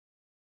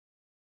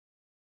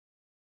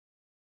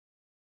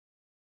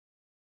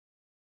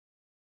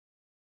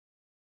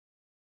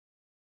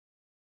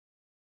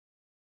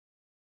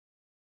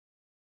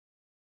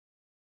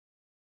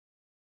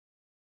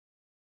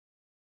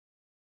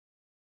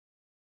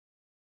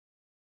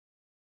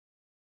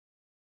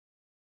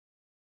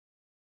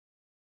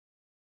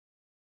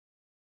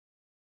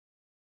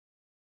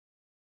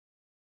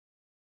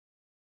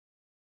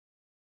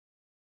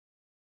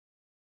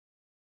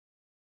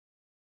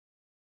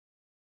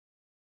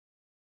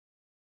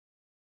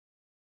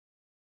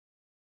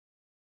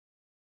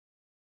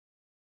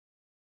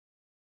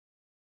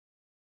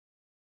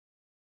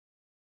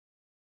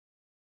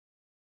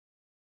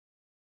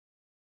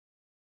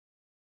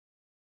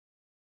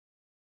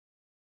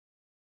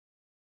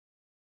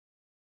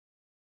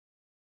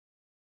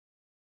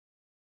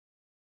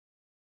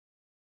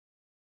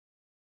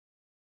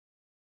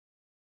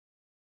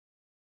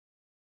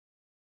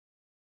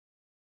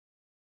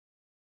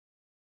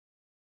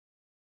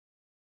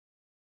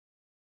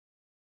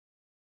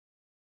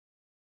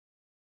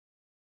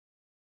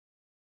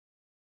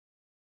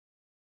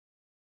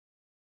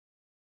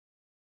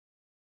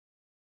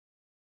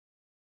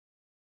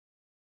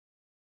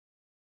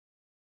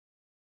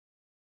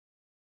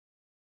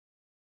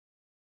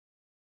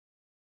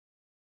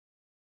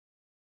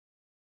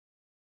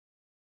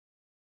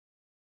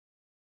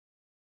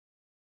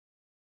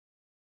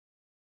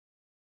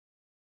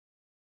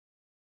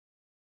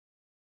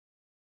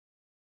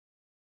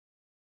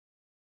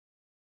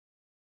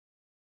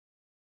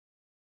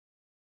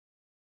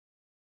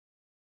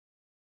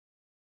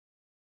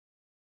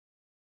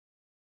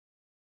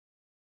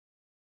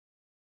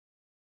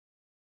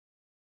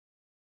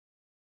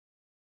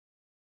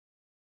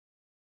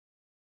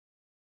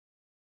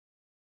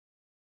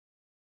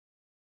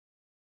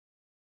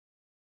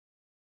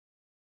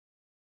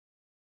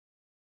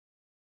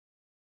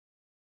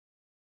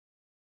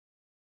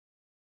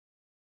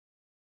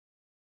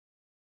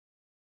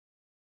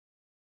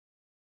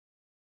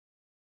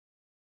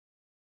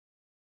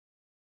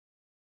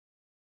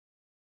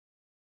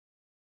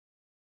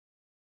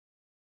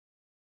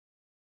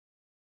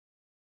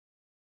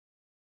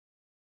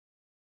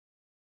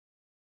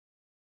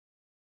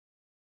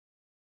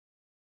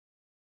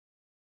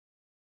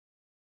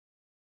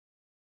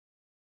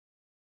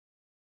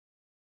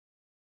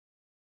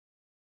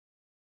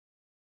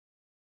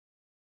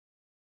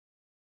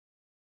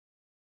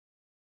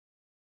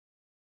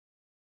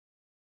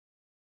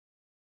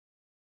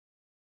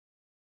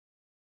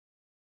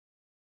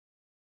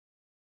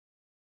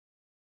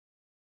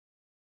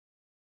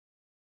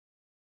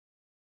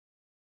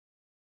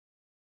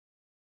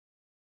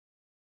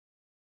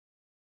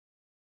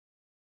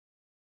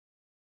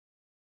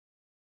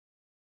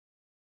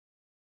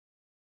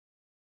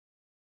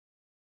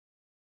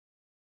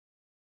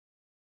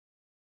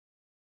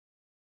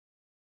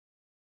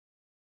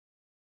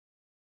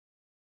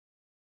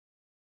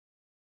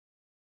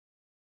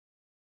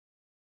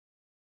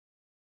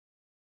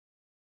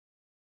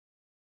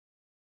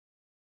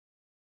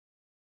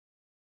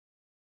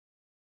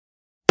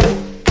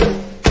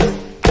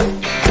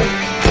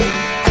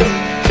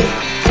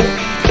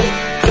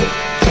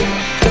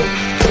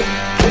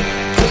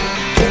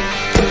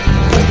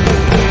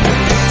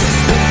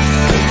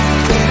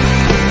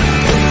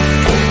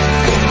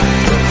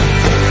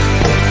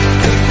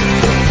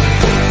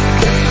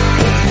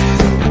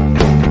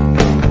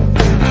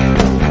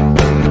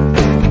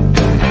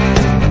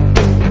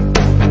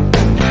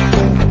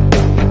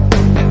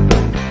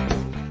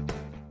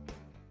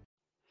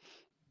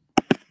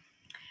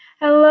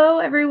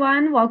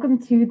everyone. Welcome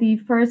to the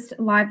first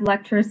live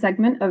lecture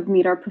segment of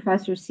Meet Our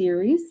Professor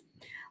series.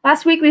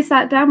 Last week, we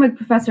sat down with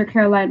Professor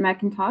Caroline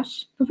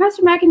McIntosh.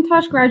 Professor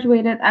McIntosh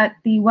graduated at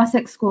the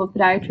Wessex School of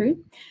Podiatry,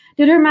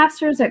 did her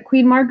master's at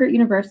Queen Margaret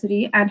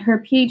University, and her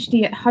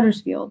PhD at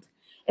Huddersfield.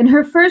 In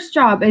her first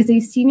job as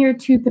a Senior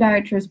 2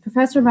 podiatrist,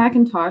 Professor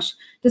McIntosh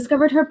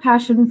discovered her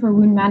passion for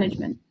wound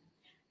management.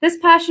 This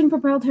passion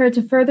propelled her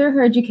to further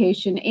her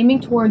education,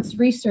 aiming towards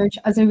research.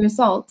 As a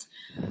result,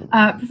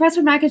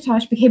 Professor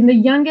McIntosh became the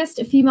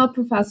youngest female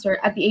professor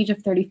at the age of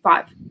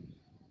 35.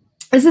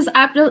 This is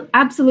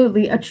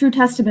absolutely a true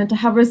testament to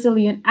how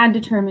resilient and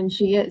determined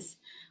she is.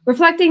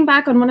 Reflecting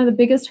back on one of the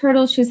biggest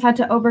hurdles she's had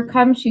to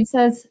overcome, she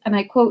says, and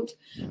I quote,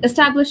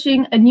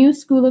 "establishing a new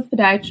school of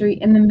podiatry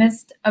in the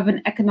midst of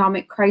an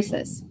economic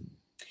crisis."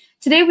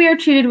 Today, we are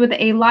treated with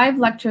a live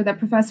lecture that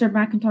Professor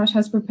McIntosh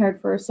has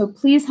prepared for us, so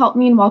please help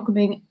me in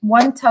welcoming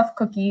one tough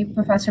cookie,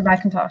 Professor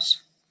McIntosh.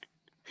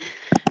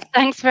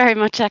 Thanks very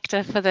much,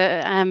 Ektaa, for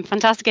the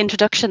fantastic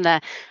introduction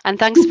there, and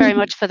thanks very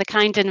much for the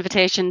kind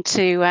invitation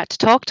to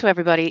talk to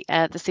everybody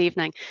this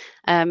evening.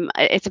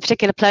 It's a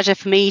particular pleasure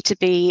for me to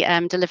be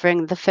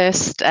delivering the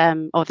first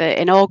or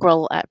the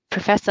inaugural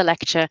professor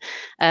lecture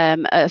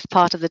as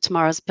part of the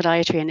Tomorrow's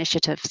Podiatry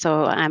Initiative.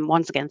 So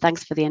once again,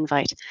 thanks for the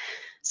invite.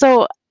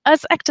 So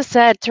as Ektaa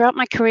said, throughout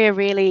my career,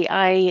 really,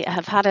 I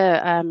have had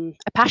a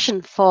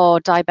passion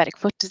for diabetic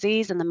foot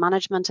disease and the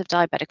management of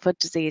diabetic foot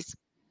disease.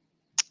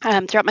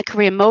 Throughout my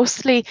career,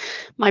 mostly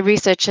my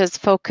research has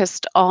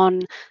focused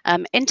on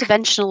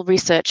interventional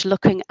research,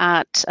 looking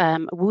at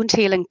wound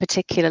healing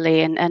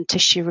particularly and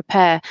tissue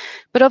repair.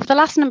 But over the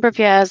last number of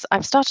years,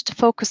 I've started to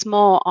focus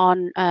more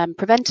on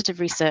preventative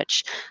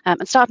research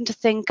and starting to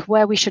think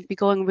where we should be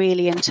going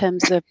really in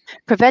terms of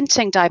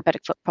preventing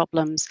diabetic foot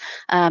problems.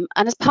 And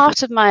as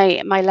part of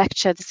my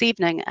lecture this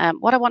evening,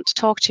 what I want to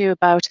talk to you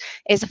about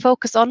is a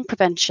focus on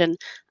prevention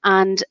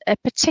and a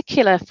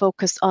particular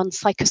focus on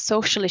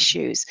psychosocial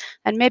issues,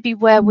 and maybe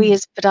where we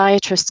as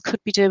podiatrists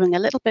could be doing a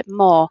little bit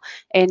more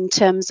in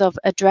terms of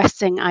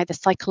addressing either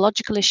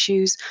psychological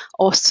issues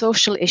or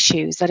social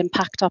issues that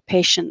impact our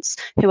patients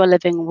who are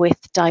living with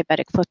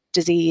diabetic foot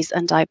disease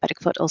and diabetic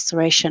foot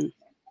ulceration.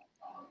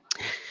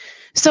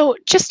 So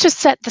just to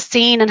set the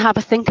scene and have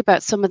a think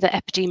about some of the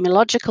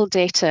epidemiological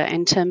data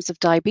in terms of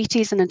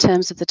diabetes and in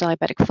terms of the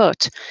diabetic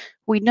foot,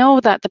 we know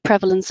that the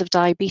prevalence of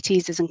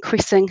diabetes is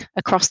increasing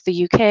across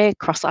the UK,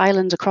 across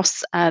Ireland,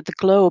 across the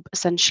globe,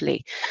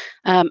 essentially.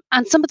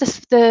 And some of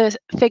the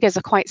figures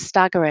are quite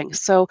staggering.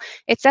 So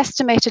it's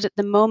estimated at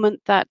the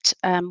moment that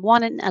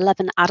 1 in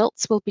 11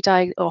 adults will be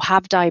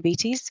have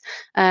diabetes,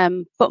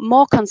 but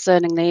more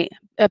concerningly,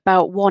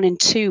 about 1 in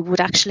 2 would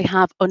actually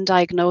have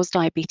undiagnosed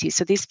diabetes.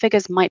 So these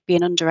figures might be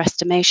an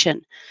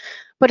underestimation,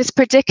 but it's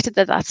predicted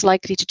that that's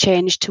likely to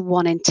change to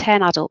 1 in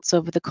 10 adults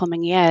over the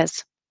coming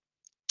years.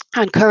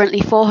 And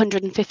currently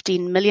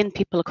 415 million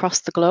people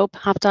across the globe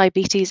have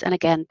diabetes, and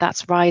again,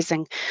 that's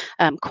rising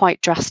quite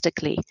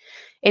drastically.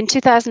 In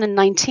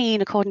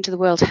 2019, according to the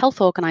World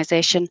Health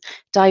Organization,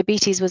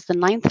 diabetes was the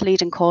 9th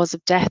leading cause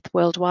of death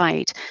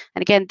worldwide.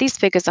 And again, these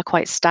figures are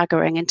quite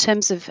staggering in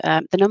terms of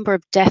the number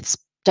of deaths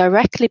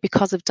directly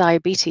because of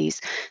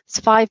diabetes. It's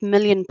 5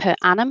 million per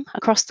annum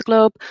across the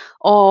globe,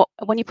 or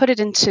when you put it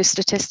into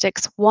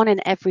statistics, 1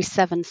 in every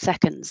 7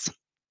 seconds.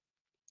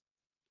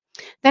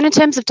 Then in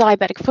terms of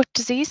diabetic foot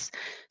disease,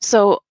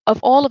 so of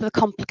all of the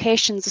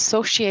complications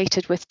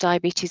associated with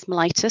diabetes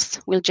mellitus,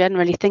 we'll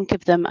generally think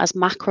of them as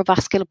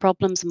macrovascular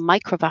problems and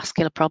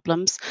microvascular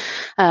problems.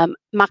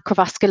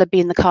 Macrovascular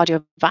being the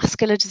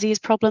cardiovascular disease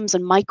problems,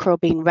 and micro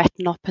being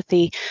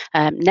retinopathy,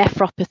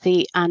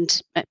 nephropathy,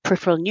 and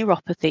peripheral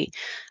neuropathy.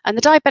 And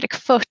the diabetic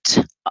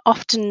foot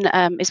often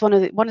is one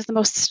of the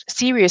most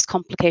serious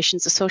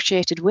complications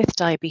associated with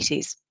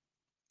diabetes.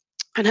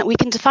 And we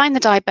can define the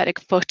diabetic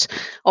foot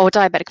or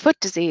diabetic foot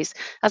disease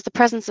as the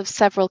presence of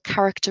several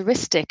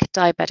characteristic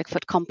diabetic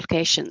foot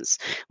complications,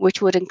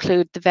 which would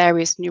include the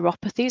various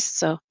neuropathies,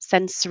 so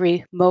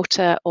sensory,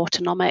 motor,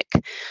 autonomic,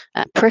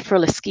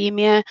 peripheral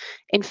ischemia,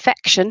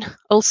 infection,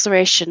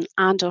 ulceration,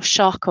 and or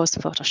Charcot's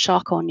foot or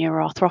Charcot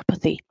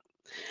neuroarthropathy.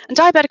 And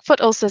diabetic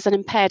foot ulcers and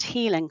impaired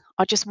healing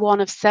are just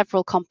one of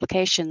several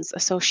complications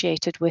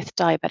associated with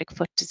diabetic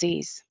foot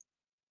disease.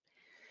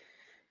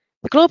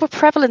 The global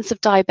prevalence of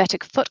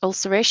diabetic foot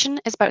ulceration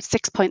is about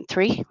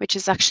 6.3, which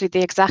is actually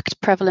the exact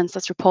prevalence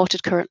that's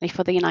reported currently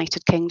for the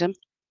United Kingdom.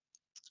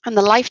 And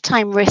the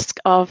lifetime risk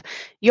of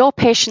your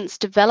patients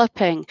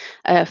developing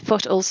a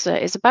foot ulcer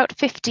is about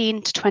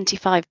 15 to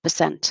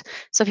 25%.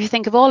 So if you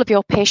think of all of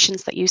your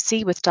patients that you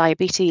see with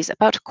diabetes,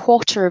 about a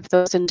quarter of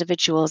those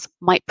individuals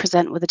might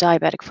present with a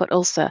diabetic foot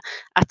ulcer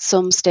at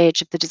some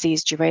stage of the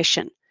disease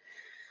duration.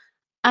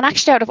 And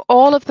actually, out of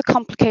all of the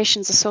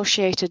complications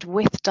associated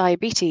with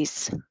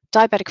diabetes,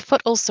 diabetic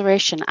foot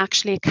ulceration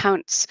actually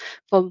accounts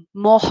for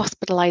more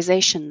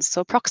hospitalizations,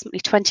 so approximately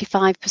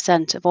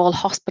 25% of all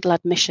hospital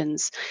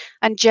admissions.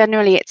 And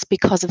generally, it's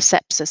because of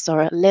sepsis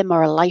or a limb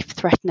or a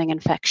life-threatening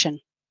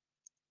infection.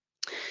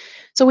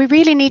 So we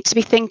really need to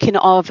be thinking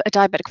of a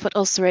diabetic foot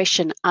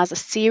ulceration as a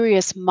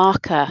serious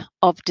marker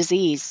of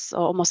disease,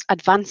 or almost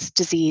advanced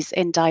disease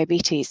in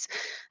diabetes,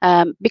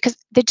 because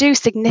they do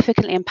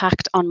significantly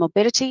impact on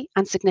mobility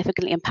and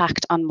significantly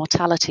impact on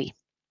mortality.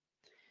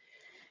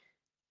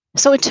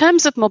 So in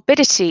terms of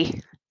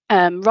mobility,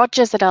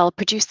 Rogers et al.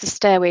 Produced the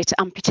Stairway to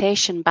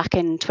Amputation back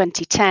in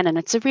 2010, and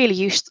it's a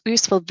really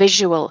useful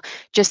visual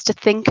just to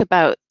think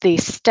about the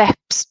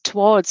steps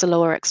towards a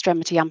lower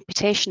extremity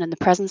amputation in the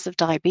presence of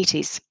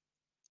diabetes.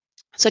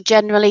 So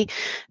generally,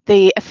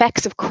 the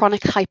effects of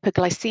chronic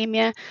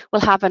hyperglycemia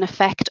will have an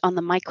effect on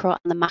the micro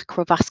and the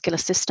macrovascular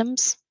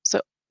systems. So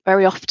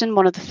very often,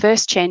 one of the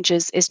first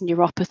changes is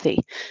neuropathy,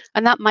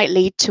 and that might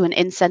lead to an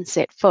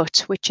insensate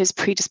foot, which is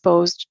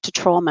predisposed to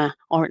trauma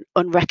or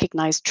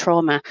unrecognized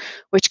trauma,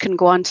 which can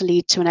go on to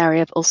lead to an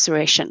area of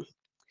ulceration.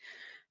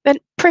 Then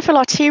peripheral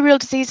arterial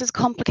disease is a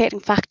complicating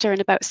factor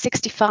in about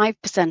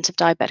 65% of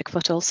diabetic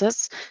foot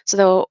ulcers.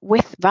 So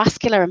with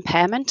vascular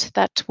impairment,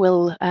 that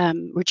will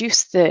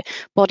reduce the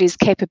body's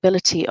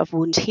capability of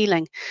wound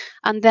healing.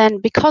 And then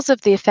because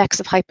of the effects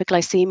of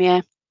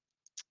hyperglycemia,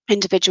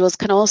 individuals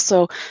can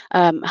also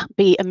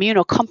be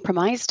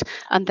immunocompromised,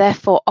 and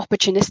therefore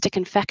opportunistic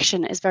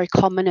infection is very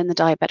common in the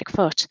diabetic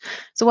foot.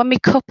 So when we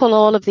couple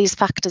all of these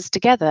factors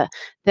together,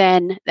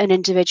 then an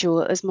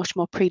individual is much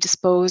more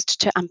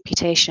predisposed to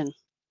amputation.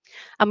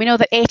 And we know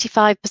that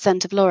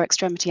 85% of lower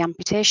extremity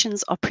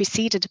amputations are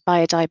preceded by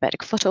a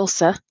diabetic foot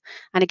ulcer.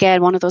 And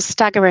again, one of those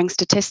staggering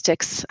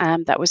statistics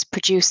that was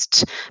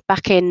produced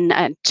back in,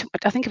 I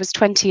think it was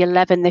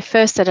 2011, they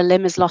first said a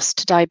limb is lost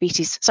to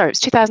diabetes. Sorry, it was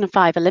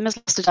 2005, a limb is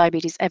lost to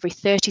diabetes every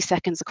 30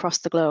 seconds across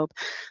the globe.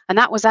 And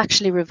that was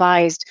actually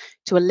revised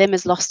to a limb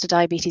is lost to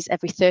diabetes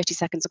every 30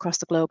 seconds across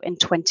the globe in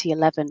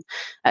 2011.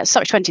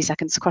 20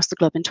 seconds across the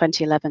globe in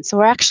 2011. So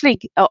we're actually,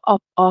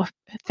 our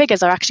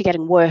figures are actually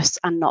getting worse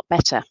and not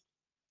better.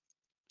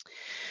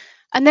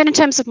 And then in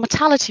terms of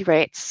mortality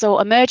rates, so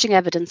emerging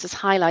evidence has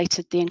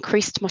highlighted the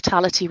increased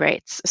mortality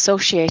rates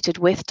associated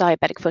with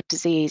diabetic foot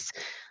disease.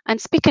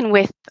 And speaking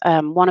with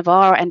one of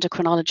our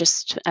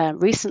endocrinologists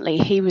recently,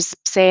 he was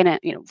saying,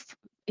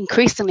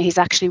 increasingly he's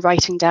actually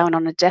writing down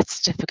on a death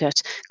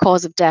certificate,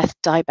 cause of death,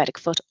 diabetic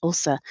foot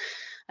ulcer.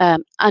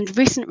 And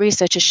recent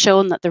research has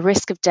shown that the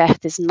risk of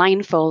death is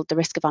ninefold the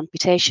risk of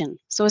amputation.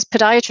 So as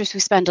podiatrists, we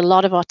spend a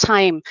lot of our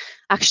time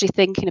actually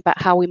thinking about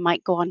how we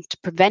might go on to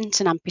prevent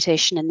an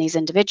amputation in these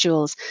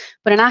individuals.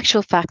 But in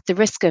actual fact, the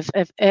risk of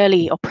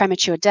early or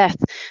premature death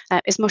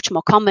is much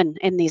more common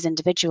in these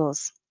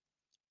individuals.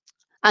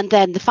 And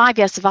then the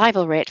 5-year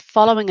survival rate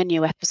following a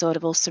new episode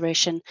of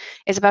ulceration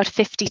is about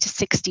 50 to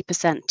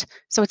 60%.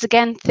 So it's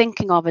again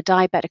thinking of a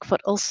diabetic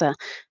foot ulcer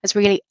as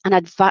really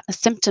a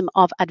symptom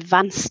of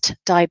advanced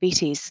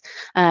diabetes,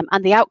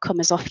 and the outcome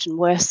is often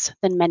worse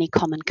than many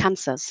common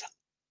cancers.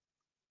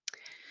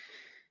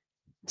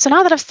 So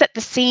now that I've set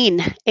the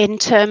scene in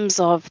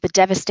terms of the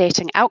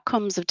devastating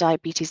outcomes of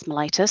diabetes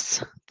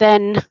mellitus,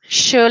 then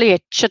surely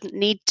it shouldn't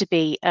need to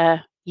be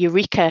a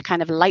eureka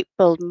kind of light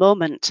bulb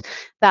moment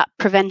that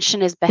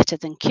prevention is better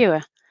than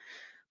cure.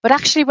 But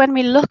actually, when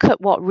we look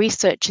at what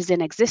research is in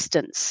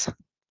existence,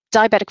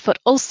 diabetic foot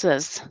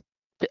ulcers,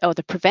 or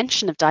the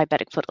prevention of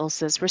diabetic foot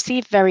ulcers,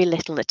 receive very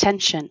little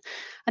attention.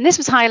 And this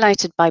was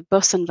highlighted by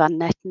Buss and Van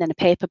Netten in a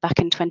paper back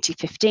in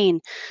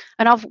 2015.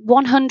 And of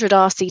 100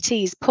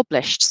 RCTs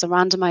published, so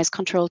randomized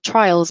controlled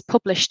trials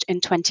published in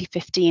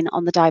 2015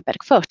 on the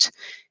diabetic foot,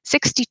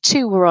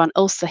 62 were on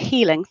ulcer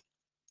healing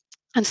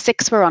and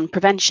 6 were on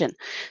prevention.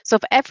 So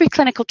for every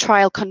clinical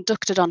trial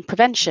conducted on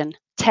prevention,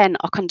 10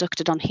 are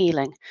conducted on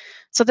healing.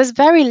 So there's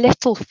very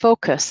little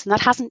focus, and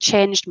that hasn't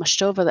changed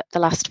much over the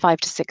last 5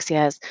 to 6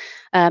 years.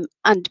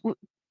 And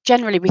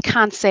generally, we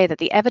can't say that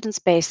the evidence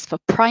base for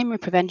primary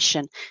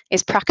prevention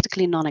is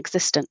practically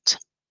non-existent.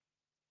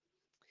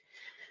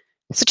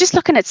 So just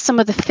looking at some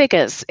of the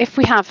figures, if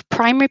we have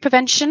primary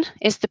prevention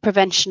is the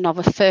prevention of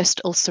a first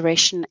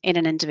ulceration in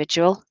an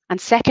individual, and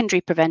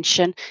secondary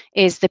prevention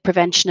is the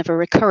prevention of a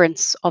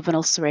recurrence of an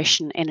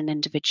ulceration in an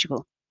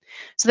individual.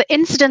 So the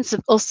incidence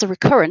of ulcer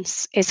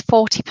recurrence is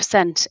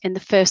 40% in the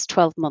first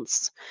 12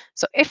 months.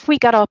 So if we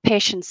get our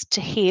patients to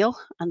heal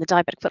and the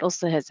diabetic foot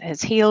ulcer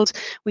has healed,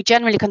 we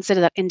generally consider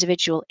that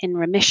individual in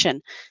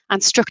remission,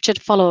 and structured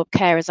follow-up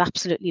care is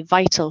absolutely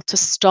vital to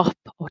stop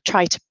or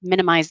try to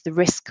minimize the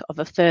risk of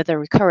a further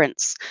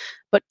recurrence.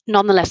 But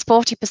nonetheless,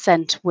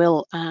 40%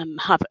 will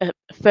have a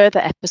further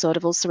episode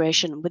of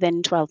ulceration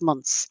within 12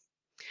 months.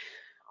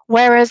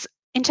 Whereas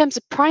in terms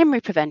of primary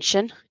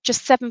prevention,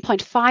 just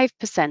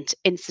 7.5%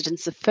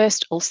 incidence of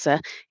first ulcer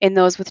in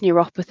those with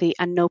neuropathy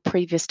and no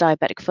previous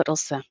diabetic foot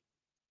ulcer.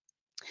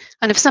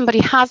 And if somebody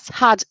has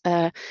had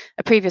a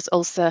previous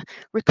ulcer,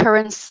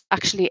 recurrence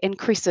actually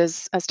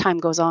increases as time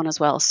goes on as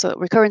well. So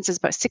recurrence is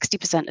about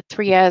 60% at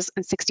 3 years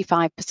and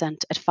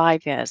 65% at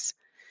 5 years.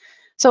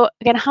 So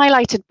again,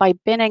 highlighted by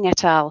Binning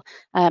et al.,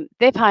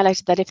 they've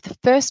highlighted that if the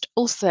first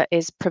ulcer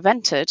is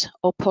prevented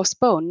or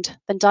postponed,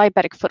 then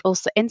diabetic foot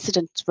ulcer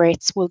incidence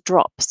rates will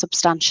drop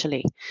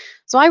substantially.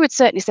 So I would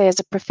certainly say as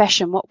a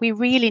profession, what we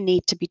really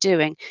need to be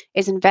doing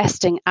is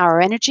investing our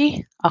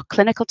energy, our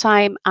clinical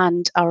time,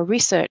 and our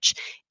research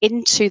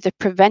into the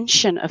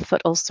prevention of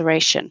foot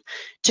ulceration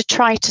to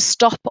try to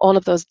stop all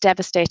of those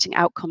devastating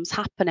outcomes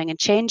happening and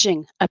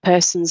changing a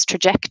person's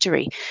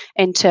trajectory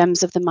in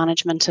terms of the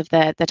management of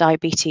their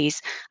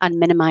diabetes and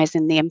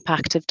minimizing the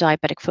impact of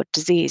diabetic foot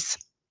disease.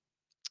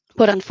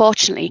 But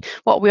unfortunately,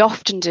 what we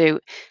often do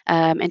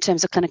in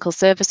terms of clinical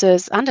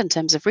services and in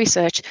terms of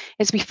research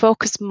is we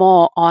focus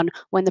more on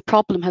when the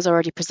problem has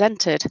already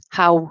presented,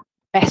 how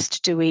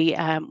best do we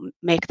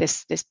make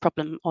this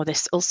problem or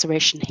this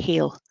ulceration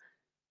heal.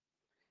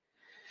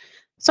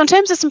 So in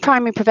terms of some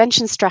primary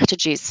prevention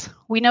strategies,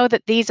 we know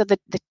that these are the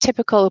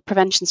typical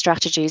prevention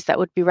strategies that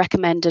would be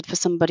recommended for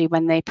somebody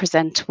when they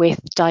present with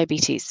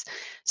diabetes.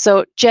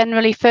 So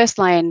generally,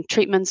 first-line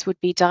treatments would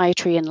be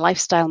dietary and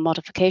lifestyle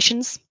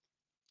modifications.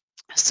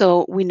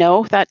 So we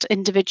know that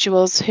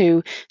individuals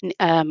who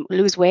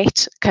lose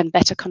weight can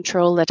better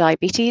control their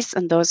diabetes,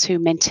 and those who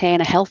maintain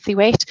a healthy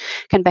weight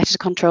can better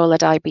control their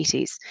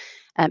diabetes.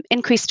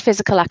 Increased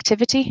physical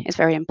activity is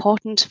very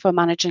important for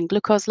managing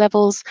glucose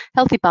levels,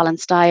 healthy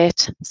balanced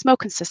diet,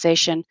 smoke and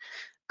cessation,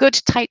 good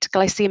tight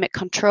glycemic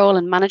control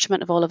and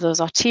management of all of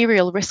those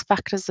arterial risk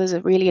factors is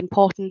really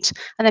important,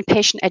 and then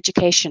patient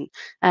education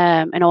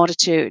in order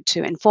to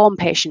inform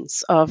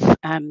patients of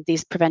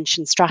these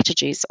prevention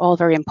strategies, all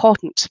very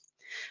important.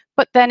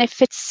 But then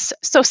if it's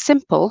so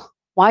simple,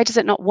 why does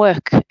it not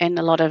work in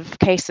a lot of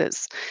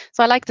cases?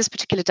 So I like this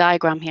particular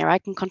diagram here. I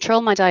can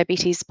control my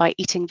diabetes by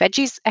eating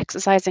veggies,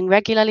 exercising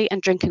regularly,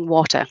 and drinking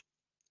water.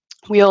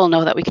 We all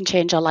know that we can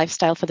change our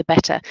lifestyle for the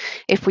better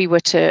if we were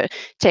to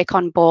take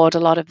on board a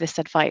lot of this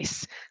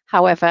advice.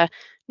 However,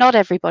 not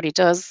everybody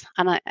does,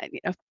 and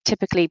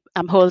typically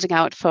I'm holding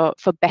out for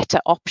better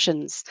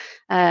options.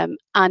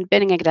 And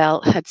Binning et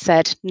al. Had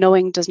said,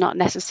 knowing does not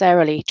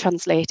necessarily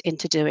translate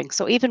into doing.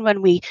 So even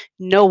when we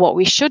know what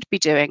we should be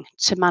doing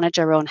to manage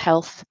our own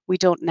health, we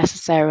don't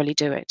necessarily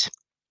do it.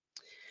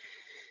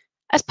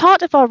 As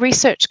part of our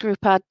research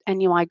group at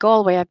NUI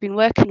Galway, I've been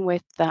working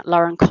with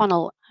Lauren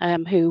Connell,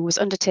 who was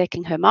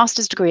undertaking her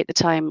master's degree at the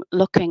time,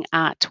 looking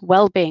at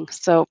well-being.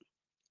 So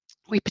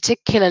we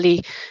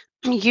particularly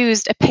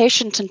used a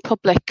patient and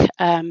public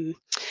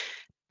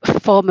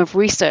form of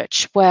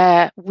research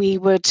where we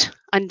would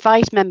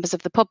invite members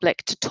of the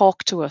public to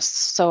talk to us.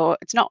 So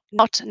it's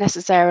not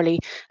necessarily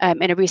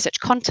in a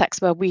research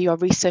context where we are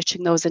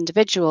researching those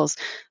individuals,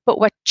 but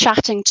we're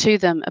chatting to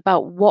them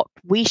about what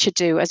we should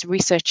do as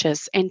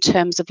researchers in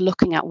terms of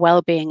looking at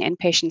well-being in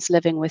patients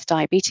living with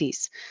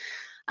diabetes.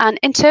 And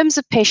in terms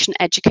of patient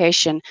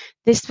education,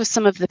 this was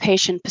some of the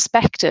patient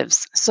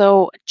perspectives.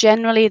 So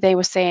generally, they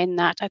were saying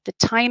that at the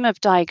time of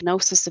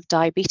diagnosis of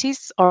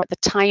diabetes or at the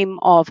time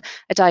of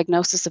a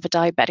diagnosis of a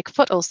diabetic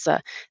foot ulcer,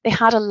 they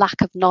had a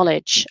lack of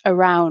knowledge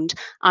around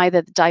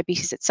either the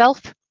diabetes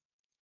itself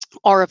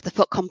or of the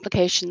foot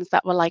complications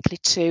that were likely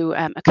to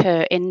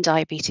occur in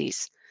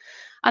diabetes.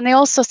 And they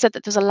also said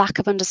that there's a lack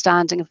of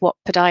understanding of what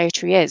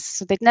podiatry is.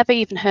 So they'd never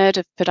even heard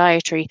of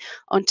podiatry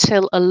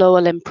until a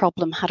lower limb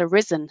problem had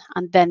arisen,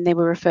 and then they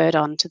were referred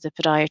on to the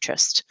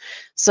podiatrist.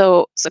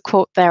 So it's a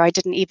quote there, I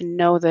didn't even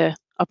know of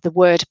the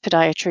word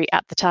podiatry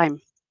at the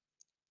time.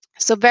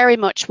 So very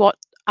much what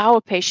our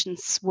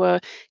patients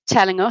were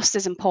telling us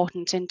is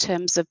important in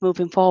terms of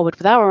moving forward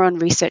with our own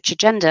research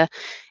agenda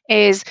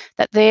is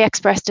that they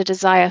expressed a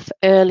desire for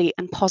early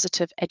and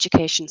positive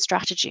education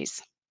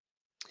strategies.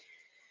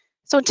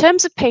 So in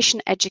terms of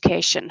patient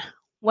education,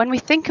 when we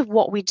think of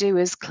what we do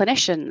as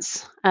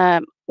clinicians,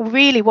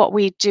 really what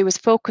we do is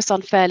focus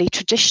on fairly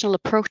traditional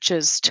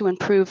approaches to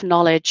improve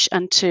knowledge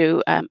and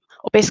to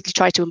or basically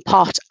try to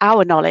impart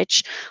our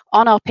knowledge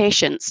on our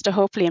patients to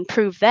hopefully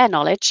improve their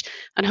knowledge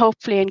and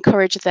hopefully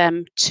encourage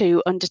them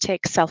to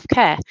undertake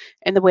self-care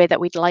in the way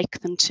that we'd like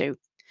them to.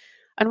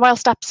 And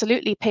whilst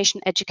absolutely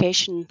patient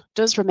education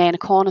does remain a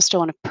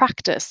cornerstone of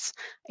practice,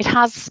 it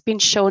has been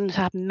shown to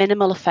have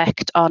minimal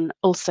effect on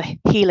ulcer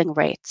healing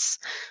rates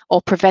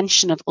or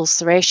prevention of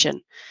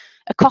ulceration.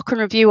 A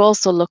Cochrane review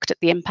also looked at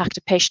the impact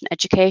of patient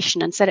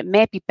education and said it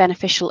may be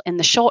beneficial in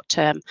the short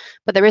term,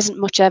 but there isn't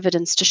much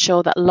evidence to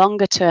show that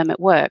longer term it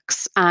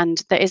works,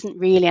 and there isn't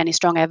really any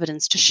strong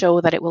evidence to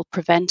show that it will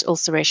prevent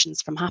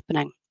ulcerations from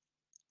happening.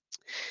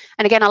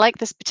 And again, I like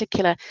this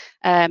particular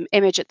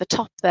image at the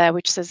top there,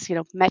 which says, you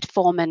know,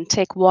 metformin,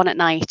 take one at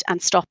night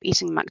and stop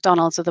eating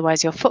McDonald's,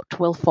 otherwise your foot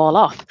will fall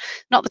off.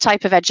 Not the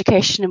type of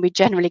education we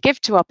generally give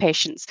to our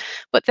patients.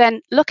 But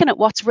then looking at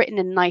what's written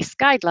in NICE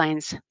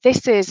guidelines,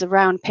 this is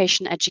around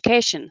patient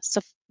education. So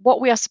what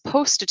we are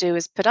supposed to do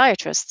as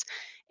podiatrists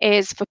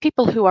is for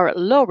people who are at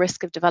low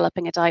risk of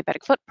developing a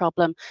diabetic foot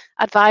problem,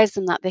 advise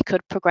them that they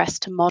could progress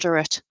to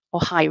moderate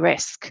or high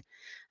risk.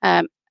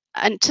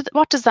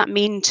 what does that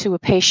mean to a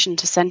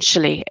patient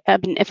essentially? I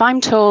mean, if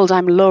I'm told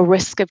I'm low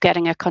risk of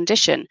getting a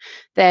condition,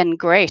 then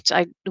great,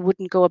 I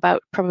wouldn't go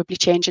about probably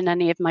changing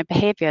any of my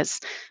behaviours.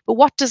 But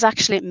what does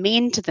actually it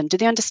mean to them? Do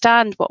they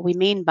understand what we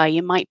mean by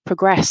you might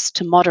progress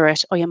to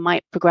moderate or you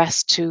might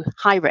progress to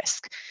high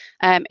risk?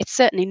 It's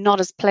certainly not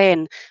as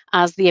plain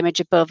as the image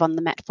above on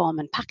the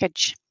metformin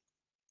package.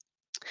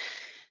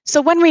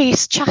 So when we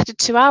chatted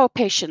to our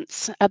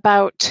patients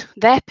about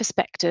their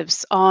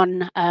perspectives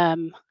on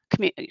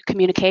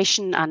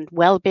communication and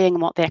well-being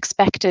and what they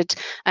expected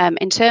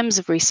in terms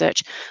of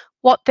research,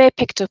 what they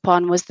picked up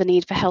on was the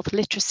need for health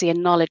literacy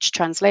and knowledge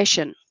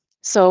translation.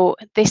 So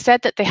they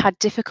said that they had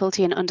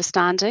difficulty in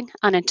understanding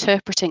and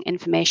interpreting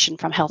information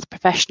from health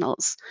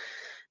professionals,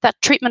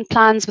 that treatment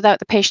plans without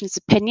the patient's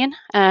opinion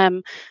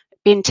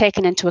being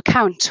taken into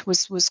account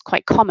was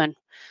quite common,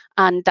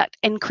 and that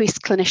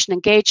increased clinician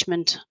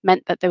engagement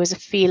meant that there was a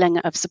feeling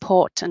of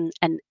support and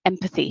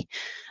empathy.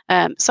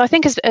 So I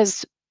think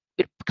as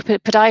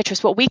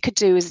podiatrists, what we could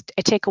do is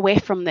take away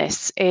from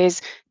this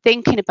is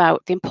thinking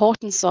about the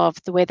importance of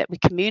the way that we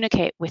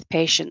communicate with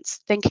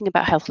patients, thinking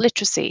about health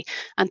literacy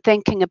and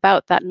thinking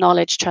about that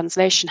knowledge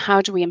translation.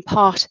 How do we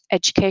impart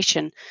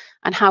education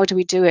and how do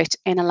we do it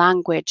in a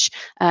language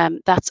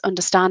that's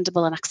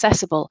understandable and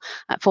accessible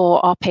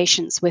for our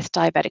patients with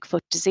diabetic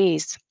foot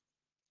disease?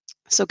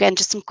 So again,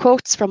 just some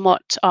quotes from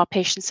what our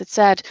patients had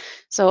said.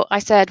 So I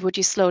said, would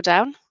you slow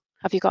down?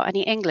 Have you got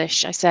any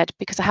English? I said,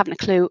 because I haven't a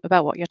clue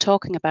about what you're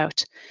talking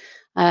about.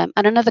 And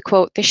another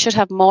quote, they should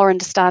have more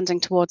understanding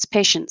towards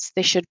patients.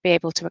 They should be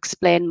able to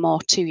explain more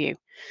to you.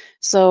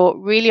 So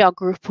really our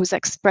group was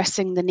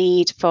expressing the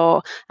need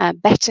for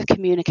better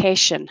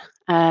communication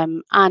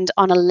and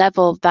on a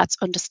level that's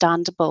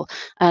understandable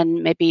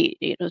and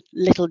maybe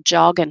little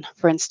jargon,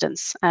 for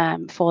instance,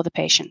 for the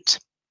patient.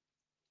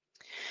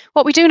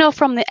 What we do know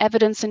from the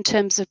evidence in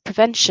terms of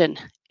prevention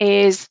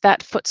is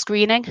that foot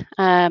screening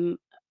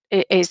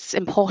is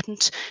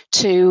important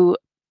to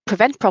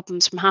prevent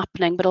problems from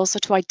happening, but also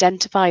to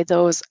identify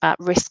those at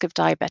risk of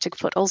diabetic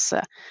foot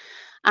ulcer.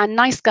 And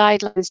NICE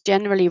guidelines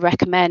generally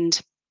recommend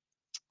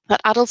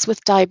that adults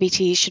with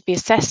diabetes should be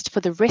assessed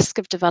for the risk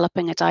of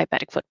developing a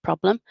diabetic foot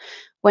problem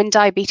when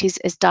diabetes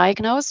is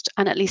diagnosed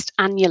and at least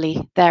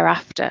annually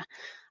thereafter.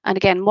 And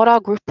again, what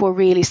our group were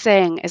really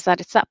saying is that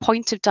it's that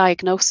point of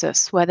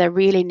diagnosis where there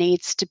really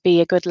needs to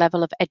be a good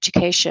level of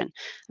education.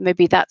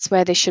 Maybe that's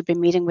where they should be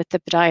meeting with the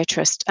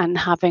podiatrist and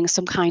having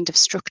some kind of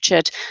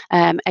structured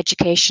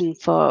education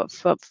for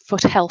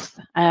foot health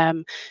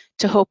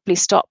to hopefully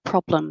stop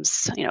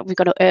problems. We've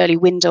got an early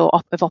window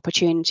of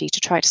opportunity to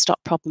try to stop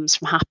problems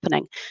from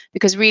happening,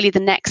 because really the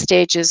next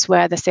stages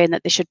where they're saying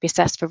that they should be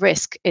assessed for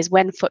risk is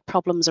when foot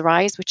problems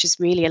arise, which is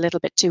really a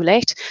little bit too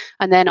late,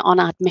 and then on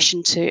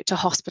admission to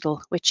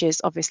hospital, which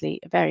is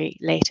obviously very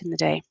late in the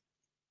day.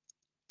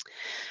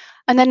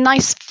 And then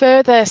NICE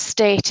further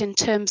state in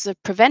terms of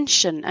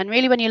prevention, and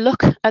really when you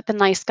look at the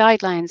NICE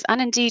guidelines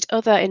and indeed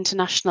other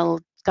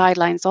international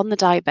guidelines on the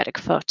diabetic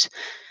foot,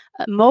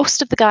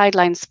 most of the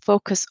guidelines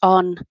focus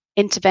on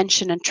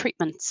intervention and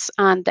treatments,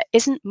 and there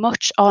isn't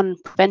much on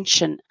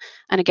prevention.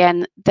 And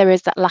again, there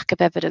is that lack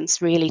of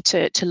evidence really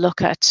to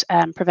look at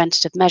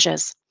preventative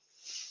measures.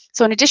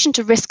 So in addition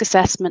to risk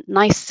assessment,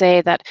 NICE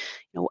say that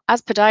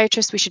as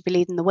podiatrists, we should be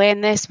leading the way in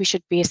this. We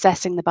should be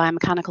assessing the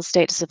biomechanical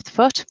status of the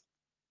foot,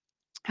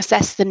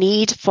 assess the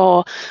need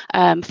for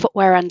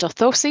footwear and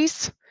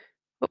orthoses.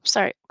 Oops,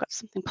 sorry, I've got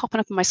something popping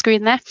up on my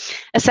screen there.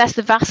 Assess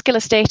the vascular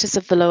status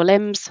of the lower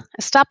limbs,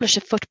 establish a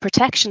foot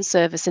protection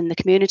service in the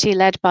community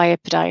led by a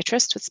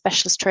podiatrist with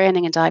specialist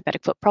training in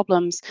diabetic foot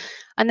problems.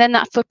 And then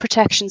that foot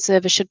protection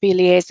service should be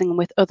liaising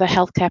with other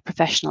healthcare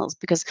professionals,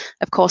 because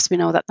of course we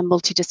know that the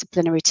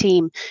multidisciplinary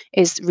team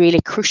is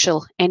really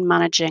crucial in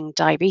managing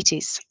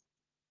diabetes.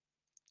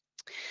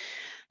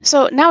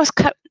 So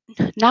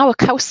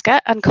Nowakowska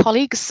and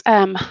colleagues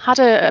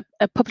had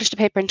published a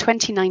paper in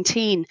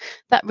 2019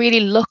 that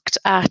really looked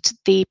at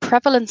the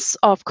prevalence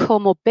of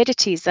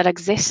comorbidities that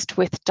exist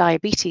with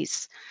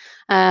diabetes.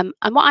 And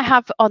what I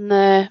have on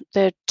the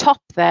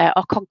top there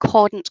are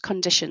concordant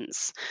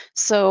conditions.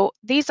 So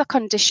these are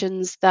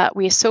conditions that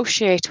we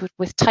associate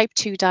with type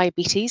 2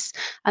 diabetes,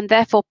 and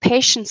therefore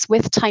patients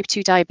with type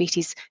 2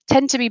 diabetes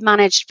tend to be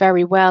managed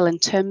very well in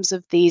terms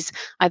of these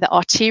either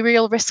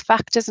arterial risk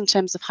factors in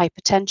terms of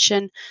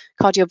hypertension,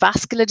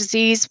 cardiovascular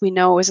disease we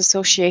know is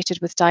associated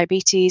with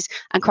diabetes,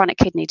 and chronic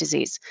kidney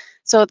disease.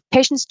 So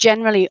patients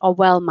generally are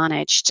well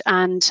managed,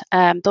 and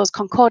those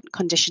concordant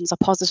conditions are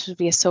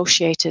positively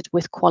associated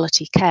with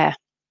quality care.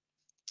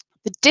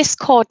 The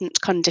discordant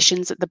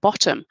conditions at the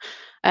bottom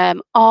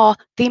are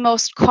the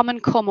most common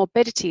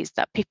comorbidities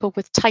that people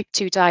with type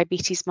 2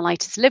 diabetes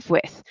mellitus live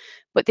with,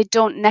 but they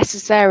don't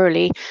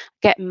necessarily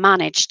get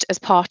managed as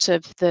part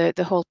of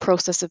the whole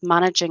process of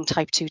managing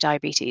type 2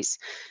 diabetes.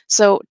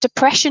 So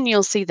depression,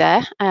 you'll see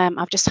there,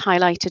 I've just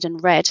highlighted in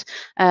red,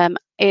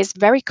 is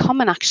very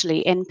common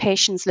actually in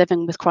patients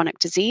living with chronic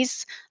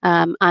disease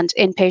and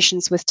in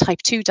patients with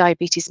type 2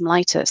 diabetes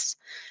mellitus.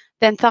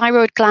 Then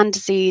thyroid gland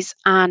disease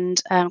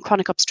and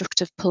chronic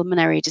obstructive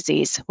pulmonary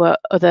disease were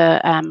other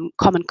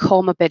common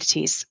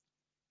comorbidities.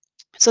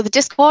 So the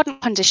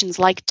discordant conditions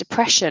like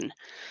depression,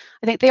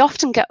 I think they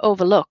often get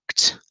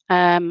overlooked.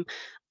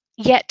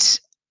 Yet,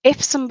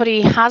 if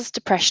somebody has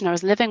depression or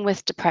is living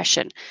with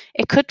depression,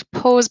 it could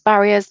pose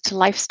barriers to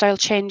lifestyle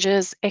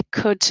changes. It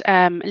could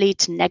lead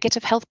to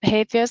negative health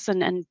behaviours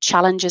and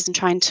challenges in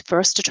for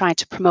us to try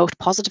to promote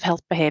positive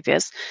health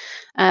behaviours.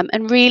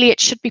 And really, it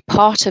should be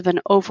part of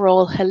an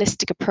overall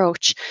holistic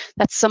approach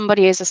that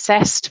somebody is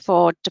assessed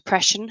for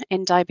depression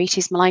in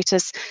diabetes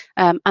mellitus,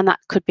 and that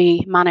could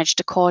be managed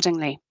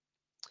accordingly.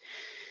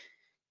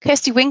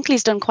 Kirsty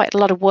Winkley's done quite a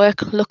lot of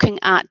work looking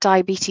at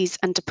diabetes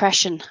and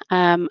depression.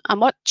 And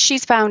what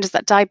she's found is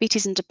that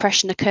diabetes and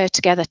depression occur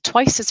together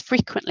twice as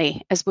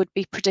frequently as would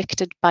be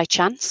predicted by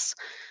chance.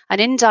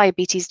 And in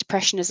diabetes,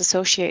 depression is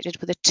associated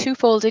with a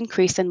twofold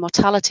increase in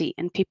mortality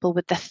in people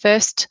with their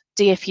first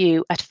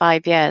DFU at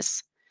 5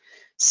 years.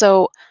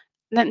 So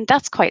then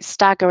that's quite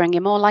staggering.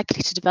 You're more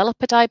likely to develop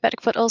a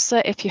diabetic foot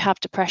ulcer if you have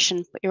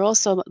depression, but you're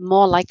also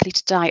more likely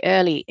to die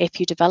early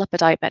if you develop a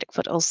diabetic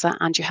foot ulcer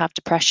and you have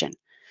depression.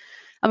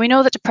 And we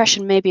know that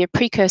depression may be a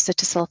precursor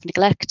to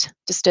self-neglect,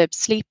 disturbed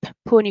sleep,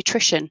 poor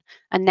nutrition,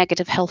 and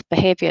negative health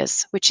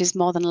behaviours, which is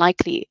more than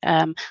likely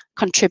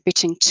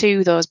contributing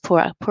to those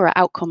poorer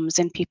outcomes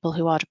in people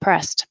who are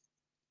depressed.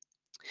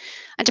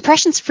 And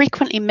depression is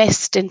frequently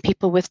missed in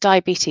people with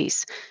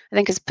diabetes. I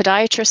think as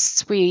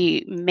podiatrists,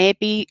 we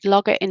maybe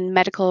log it in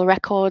medical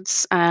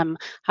records.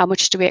 How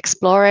much do we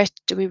explore it?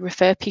 Do we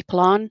refer people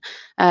on?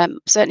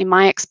 Certainly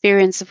my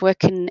experience of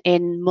working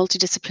in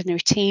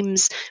multidisciplinary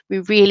teams, we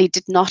really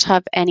did not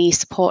have any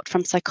support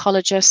from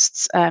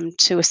psychologists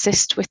to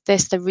assist with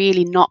this. They're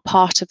really not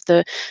part of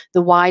the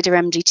wider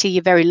MDT.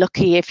 You're very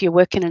lucky if you're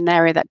working in an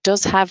area that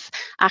does have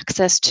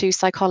access to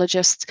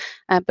psychologists,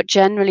 but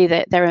generally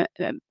they're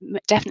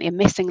definitely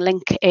a missing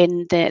link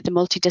in the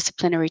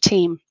multidisciplinary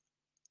team.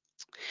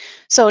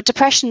 So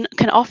depression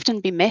can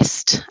often be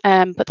missed,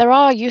 but there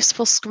are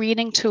useful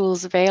screening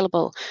tools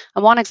available.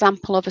 And one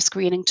example of a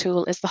screening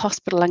tool is the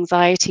Hospital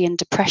Anxiety and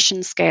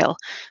Depression Scale,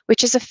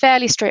 which is a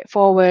fairly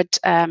straightforward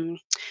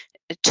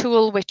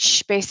tool,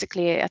 which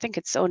basically, I think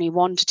it's only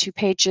 1 to 2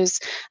 pages.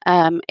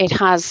 It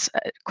has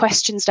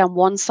questions down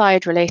one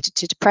side related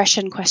to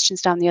depression,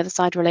 questions down the other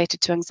side related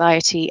to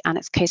anxiety, and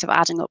it's a case of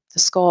adding up the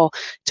score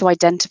to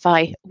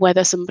identify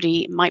whether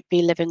somebody might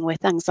be living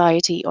with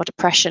anxiety or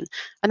depression.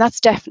 And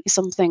that's definitely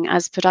something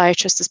as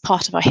podiatrists, as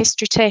part of our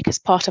history take, as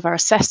part of our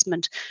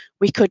assessment,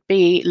 we could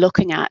be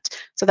looking at,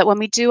 so that when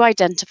we do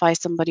identify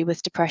somebody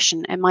with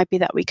depression, it might be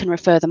that we can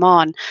refer them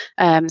on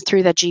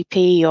through their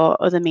GP or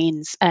other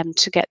means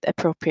to get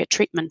appropriate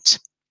treatment.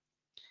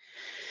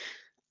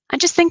 And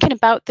just thinking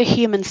about the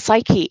human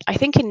psyche, I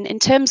think in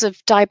terms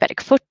of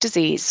diabetic foot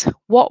disease,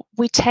 what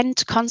we tend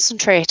to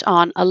concentrate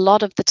on a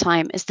lot of the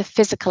time is the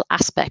physical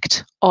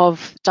aspect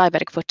of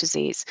diabetic foot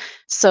disease.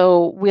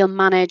 So we'll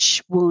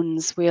manage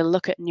wounds, we'll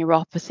look at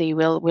neuropathy,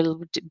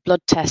 we'll do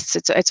blood tests.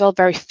 It's all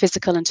very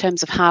physical in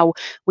terms of how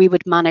we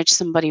would manage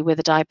somebody with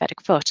a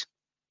diabetic foot.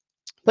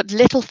 But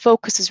little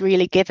focus is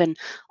really given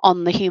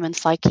on the human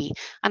psyche.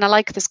 And I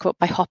like this quote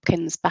by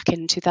Hopkins back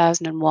in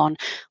 2001,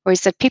 where he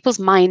said, "People's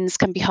minds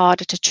can be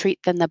harder to treat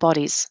than their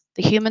bodies.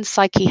 The human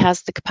psyche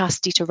has the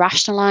capacity to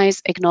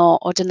rationalize, ignore,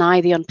 or deny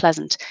the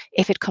unpleasant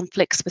if it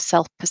conflicts with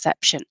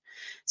self-perception.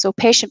 So a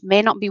patient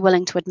may not be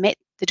willing to admit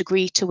the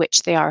degree to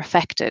which they are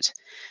affected."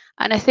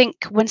 And I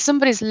think when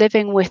somebody's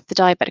living with the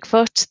diabetic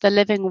foot, they're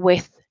living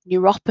with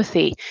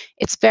neuropathy,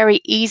 it's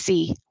very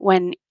easy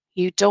when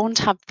you don't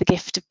have the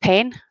gift of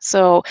pain.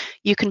 So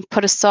you can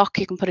put a sock,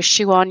 you can put a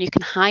shoe on, you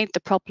can hide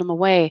the problem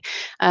away,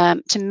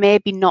 to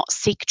maybe not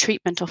seek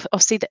treatment or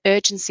see the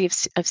urgency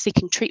of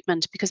seeking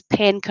treatment, because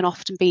pain can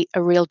often be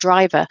a real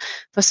driver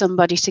for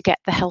somebody to get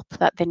the help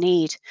that they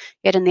need.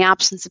 Yet in the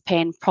absence of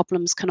pain,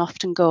 problems can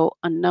often go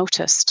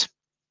unnoticed.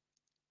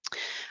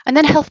 And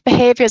then health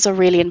behaviours are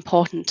really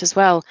important as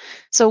well.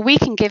 So we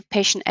can give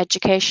patient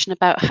education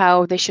about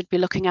how they should be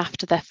looking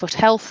after their foot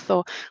health,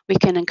 or we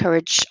can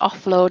encourage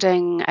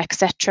offloading,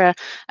 etc.,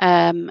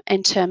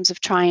 in terms of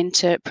trying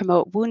to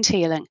promote wound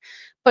healing.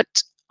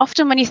 But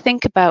often when you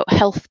think about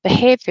health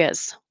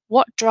behaviours,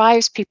 what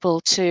drives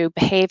people to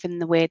behave in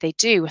the way they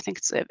do? I think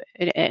it's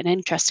an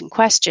interesting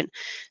question.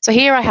 So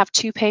here I have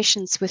 2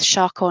 patients with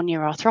Charcot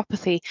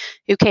neuroarthropathy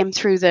who came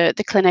through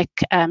the clinic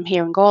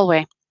here in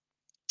Galway.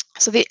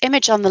 So the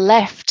image on the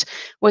left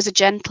was a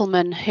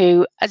gentleman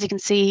who, as you can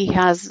see, he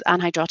has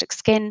anhydrotic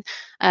skin,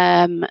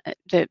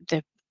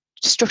 the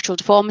structural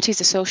deformities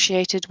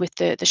associated with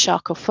the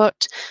Charcot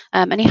foot,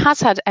 and he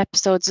has had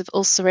episodes of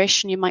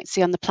ulceration you might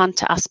see on the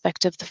plantar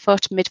aspect of the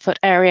foot, midfoot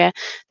area.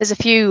 There's a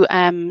few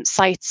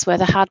sites where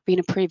there had been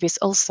a previous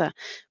ulcer,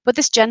 but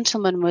this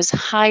gentleman was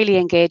highly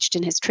engaged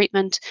in his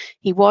treatment.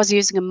 He was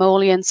using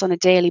emollients on a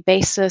daily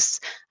basis.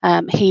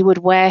 He would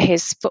wear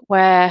his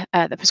footwear,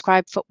 the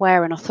prescribed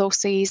footwear and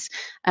orthoses.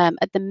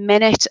 At the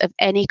minute of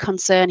any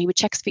concern, he would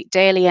check his feet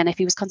daily, and if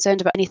he was concerned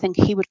about anything,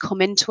 he would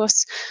come into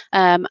us.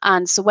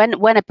 And so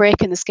when a break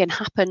break in the skin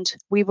happened,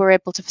 we were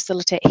able to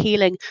facilitate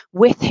healing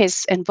with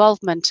his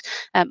involvement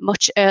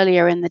much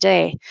earlier in the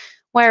day.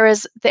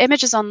 Whereas the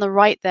images on the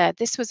right there,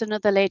 this was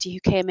another lady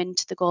who came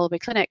into the Galway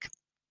clinic.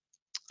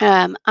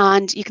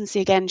 And you can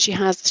see again, she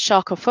has the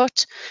Charcot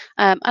foot.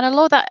 And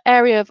although that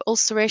area of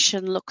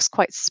ulceration looks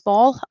quite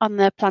small on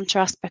the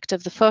plantar aspect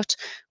of the foot,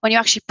 when you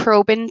actually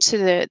probe into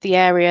the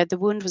area, the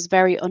wound was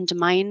very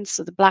undermined.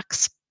 So the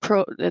Black's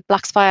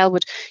file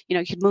would,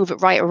 you could move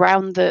it right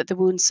around the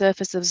wound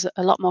surface. There's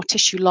a lot more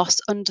tissue loss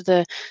under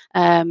the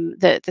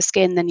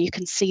skin than you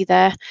can see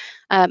there.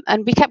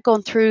 And we kept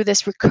going through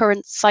this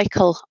recurrent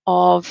cycle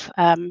of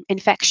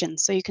infection.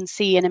 So you can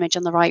see an image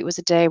on the right was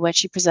a day where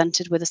she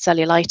presented with a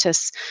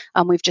cellulitis,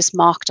 and we've just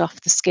marked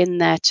off the skin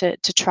there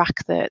to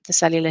track the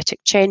cellulitic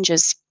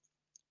changes.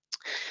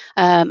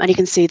 And you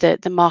can see the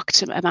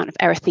marked amount of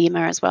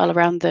erythema as well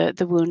around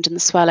the wound and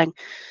the swelling.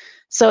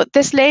 So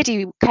this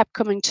lady kept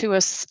coming to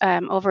us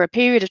over a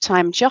period of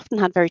time. She often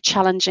had very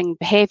challenging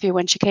behaviour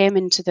when she came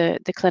into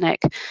the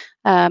clinic.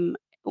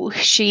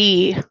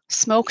 She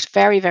smoked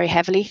very, very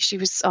heavily. She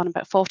was on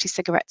about 40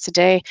 cigarettes a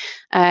day.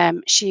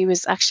 She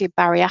was actually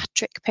a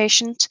bariatric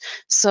patient.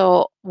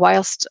 So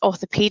whilst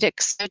orthopedic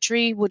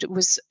surgery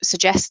was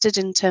suggested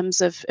in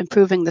terms of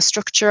improving the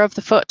structure of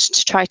the foot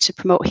to try to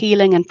promote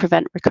healing and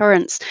prevent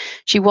recurrence,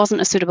 she wasn't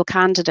a suitable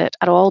candidate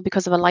at all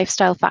because of her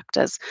lifestyle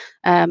factors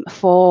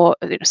for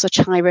such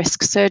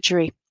high-risk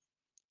surgery.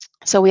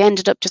 So we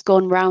ended up just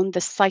going round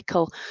this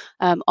cycle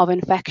of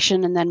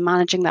infection and then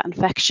managing that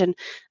infection.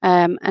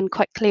 And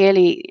quite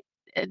clearly,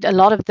 a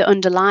lot of the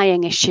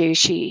underlying issues,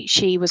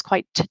 she was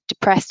quite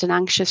depressed and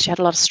anxious. She had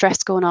a lot of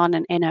stress going on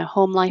in her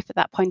home life at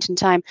that point in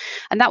time.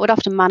 And that would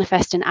often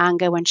manifest in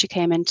anger when she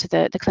came into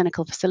the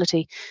clinical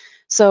facility.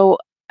 So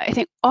I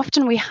think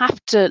often we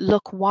have to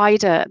look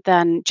wider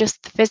than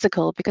just the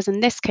physical, because in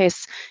this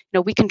case,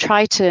 we can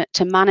try to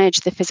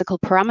manage the physical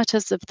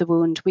parameters of the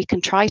wound. We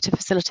can try to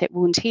facilitate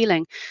wound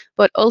healing,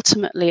 but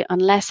ultimately,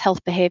 unless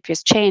health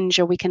behaviours change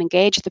or we can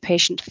engage the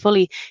patient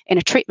fully in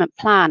a treatment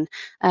plan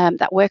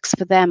that works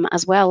for them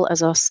as well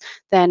as us,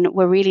 then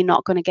we're really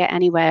not going to get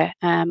anywhere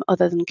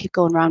other than keep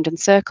going round in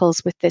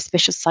circles with this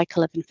vicious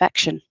cycle of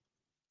infection.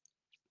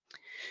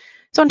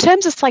 So in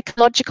terms of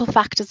psychological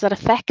factors that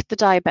affect the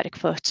diabetic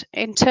foot,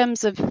 in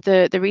terms of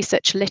the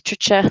research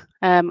literature,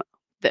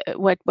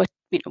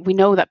 we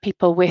know that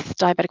people with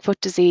diabetic foot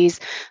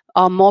disease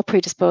are more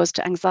predisposed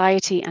to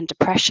anxiety and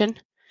depression.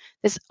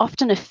 There's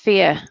often a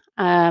fear,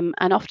 and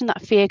often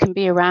that fear can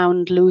be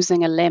around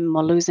losing a limb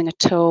or losing a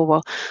toe,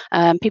 or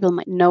people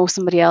might know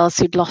somebody else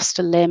who'd lost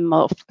a limb,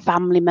 or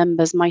family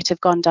members might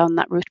have gone down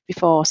that route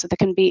before. So there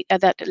can be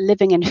that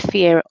living in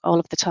fear all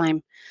of the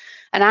time.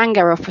 And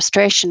anger or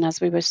frustration, as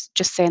we were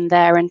just saying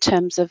there, in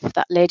terms of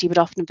that lady would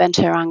often vent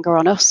her anger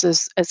on us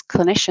as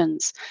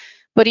clinicians.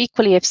 But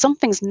equally, if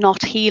something's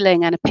not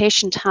healing and a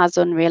patient has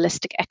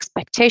unrealistic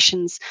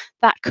expectations,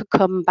 that could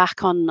come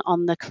back on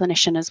the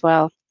clinician as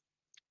well.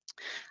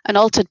 An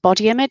altered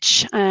body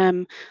image,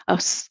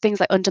 things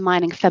like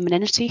undermining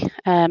femininity,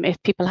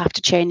 if people have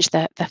to change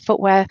their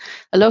footwear,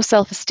 a low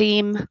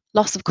self-esteem,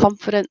 loss of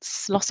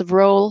confidence, loss of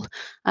role,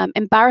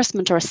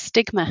 embarrassment or a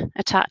stigma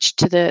attached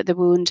to the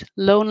wound,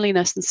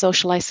 loneliness and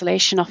social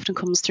isolation often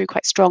comes through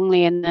quite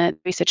strongly in the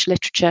research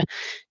literature,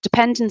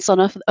 dependence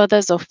on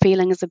others or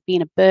feelings of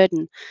being a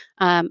burden,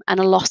 and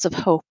a loss of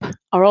hope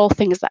are all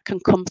things that can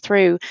come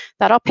through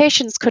that our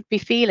patients could be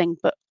feeling,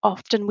 but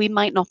often we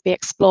might not be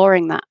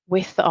exploring that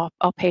with our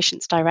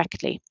patients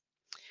directly.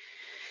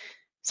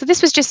 So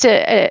this was just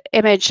an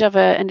image of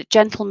a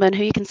gentleman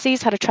who you can see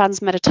has had a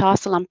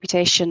transmetatarsal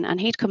amputation,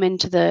 and he'd come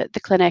into the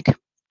clinic,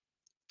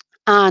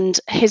 and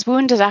his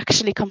wound had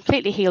actually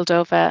completely healed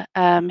over.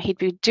 He'd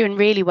been doing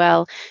really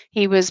well.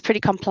 He was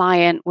pretty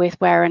compliant with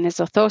wearing his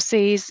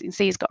orthoses. You can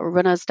see he's got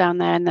runners down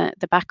there in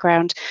the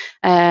background,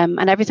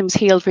 and everything was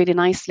healed really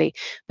nicely.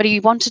 But he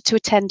wanted to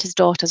attend his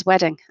daughter's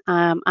wedding,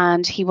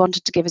 and he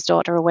wanted to give his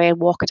daughter away and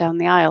walk her down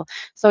the aisle.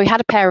 So he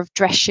had a pair of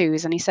dress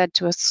shoes, and he said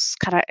to us,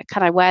 "Can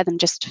I wear them?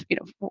 Just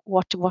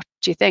what do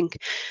you think?"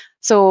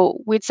 So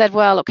we'd said,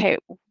 well, okay,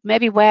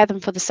 maybe wear them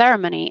for the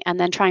ceremony and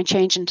then try and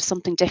change into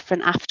something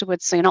different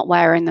afterwards, so you're not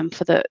wearing them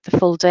for the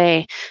full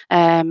day,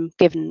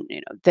 given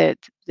the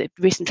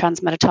recent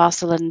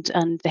transmetatarsal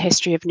and the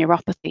history of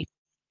neuropathy.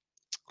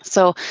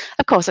 So,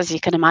 of course, as you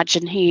can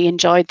imagine, he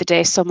enjoyed the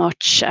day so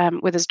much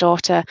with his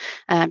daughter,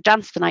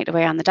 danced the night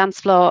away on the dance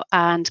floor,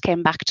 and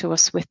came back to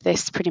us with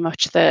this pretty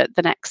much the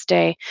next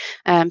day.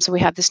 So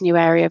we have this new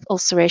area of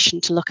ulceration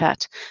to look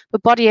at.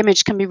 But body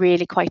image can be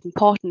really quite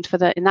important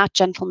in that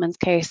gentleman's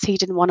case. He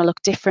didn't want to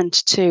look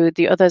different to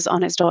the others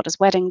on his daughter's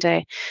wedding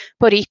day.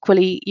 But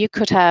equally, you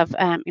could have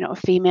a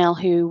female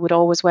who would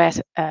always wear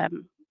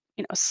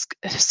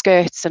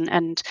skirts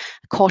and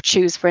court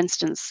shoes, for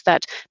instance,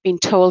 that being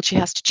told she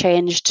has to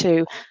change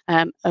to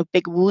a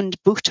big wound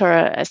boot or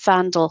a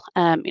sandal,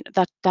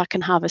 that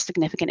can have a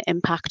significant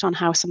impact on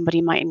how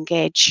somebody might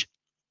engage.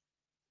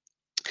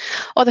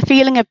 or the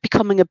feeling of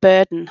becoming a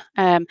burden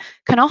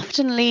can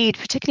often lead,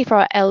 particularly for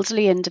our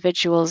elderly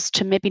individuals,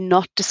 to maybe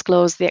not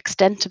disclose the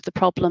extent of the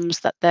problems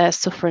that they're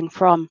suffering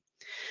from.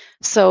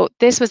 So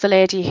this was a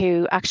lady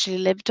who actually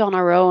lived on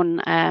her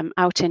own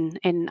out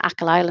in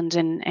Achill Island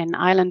in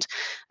Ireland.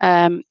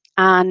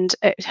 And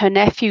her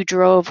nephew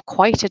drove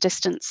quite a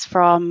distance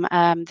from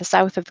the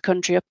south of the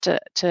country up to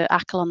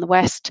Achill on the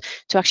west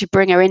to actually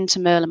bring her into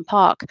Merlin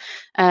Park,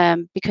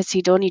 because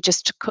he'd only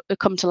just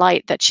come to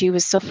light that she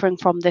was suffering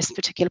from this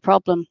particular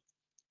problem.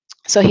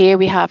 So here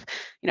we have,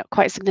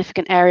 quite a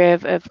significant area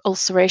of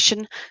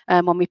ulceration.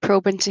 When we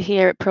probe into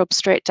here, it probes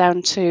straight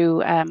down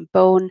to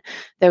bone.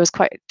 There was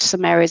quite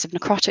some areas of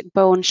necrotic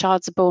bone,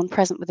 shards of bone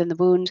present within the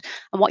wound.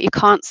 And what you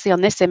can't see on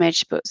this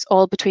image, but it's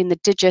all between the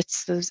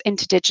digits, those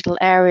interdigital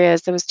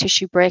areas, there was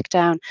tissue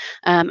breakdown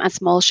and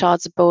small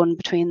shards of bone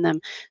between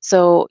them.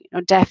 So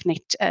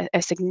definitely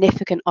a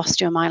significant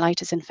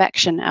osteomyelitis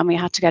infection, and we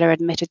had to get her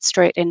admitted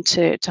straight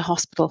into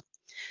hospital.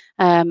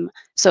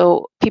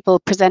 So people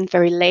present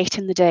very late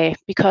in the day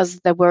because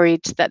they're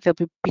worried that they'll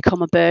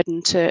become a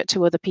burden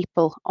to other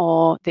people,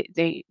 or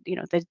they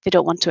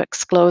don't want to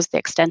disclose the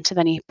extent of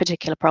any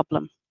particular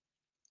problem.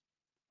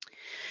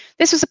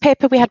 This was a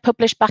paper we had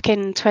published back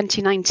in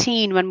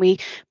 2019 when we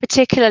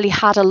particularly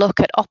had a look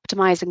at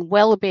optimizing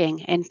well-being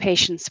in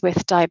patients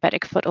with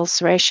diabetic foot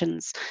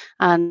ulcerations.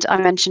 And I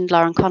mentioned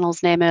Lauren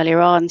Connell's name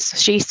earlier on. So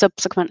she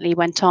subsequently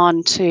went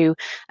on to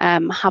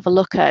have a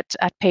look at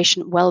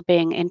patient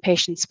well-being in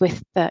patients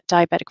with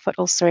diabetic foot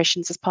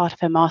ulcerations as part of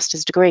her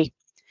master's degree.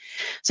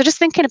 So just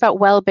thinking about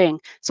well-being.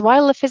 So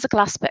while the physical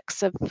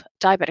aspects of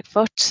diabetic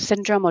foot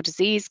syndrome or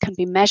disease can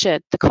be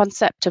measured, the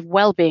concept of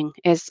well-being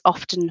is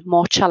often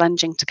more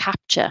challenging to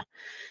capture.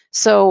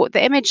 So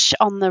the image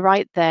on the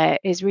right there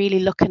is really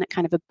looking at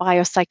kind of a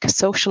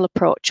biopsychosocial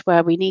approach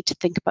where we need to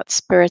think about the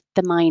spirit,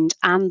 the mind,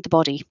 and the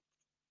body.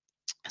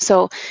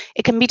 So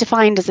it can be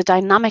defined as a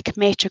dynamic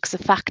matrix of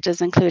factors,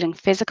 including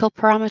physical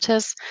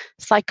parameters,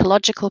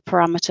 psychological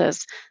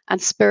parameters, and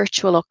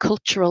spiritual or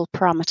cultural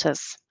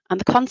parameters. And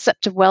the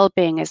concept of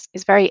well-being is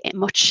very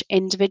much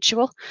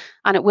individual,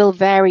 and it will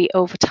vary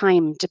over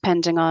time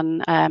depending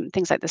on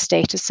things like the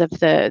status of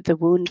the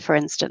wound, for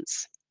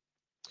instance.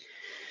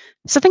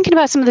 So thinking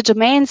about some of the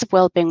domains of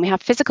well-being, we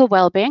have physical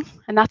well-being,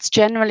 and that's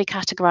generally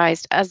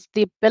categorized as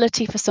the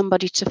ability for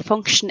somebody to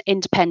function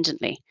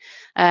independently.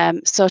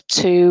 So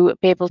to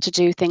be able to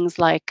do things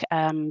like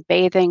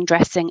bathing,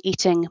 dressing,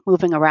 eating,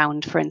 moving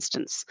around, for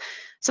instance.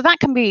 So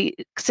that can be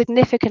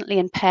significantly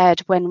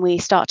impaired when we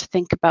start to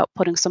think about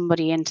putting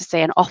somebody into,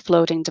 say, an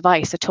offloading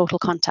device, a total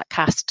contact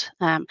cast.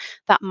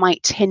 That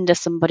might hinder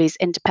somebody's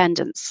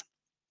independence.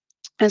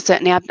 And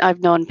certainly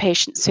I've known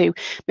patients who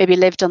maybe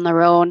lived on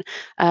their own.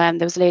 There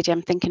was a lady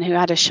I'm thinking who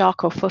had a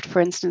Charcot foot, for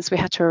instance. We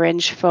had to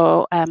arrange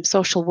for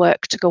social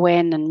work to go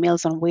in and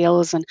Meals on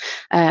Wheels,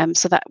 and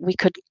so that we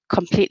could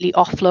completely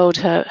offload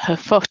her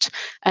foot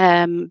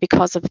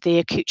because of the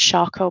acute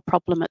Charcot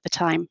problem at the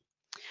time.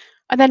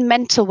 And then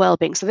mental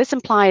well-being. So this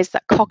implies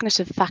that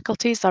cognitive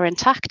faculties are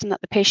intact and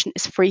that the patient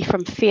is free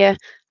from fear,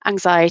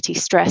 anxiety,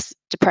 stress,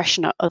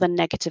 depression, or other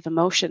negative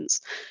emotions.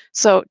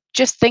 So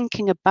just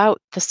thinking about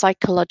the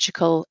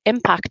psychological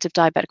impact of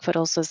diabetic foot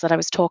ulcers that I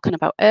was talking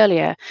about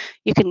earlier,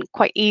 you can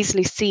quite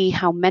easily see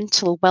how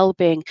mental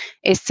well-being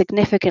is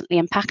significantly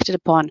impacted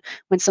upon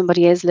when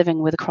somebody is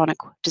living with a chronic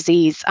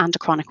disease and a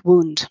chronic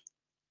wound.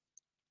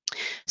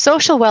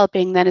 Social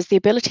well-being then is the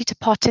ability to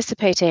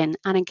participate in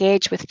and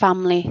engage with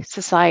family,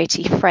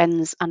 society,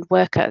 friends, and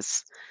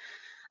workers.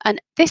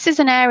 And this is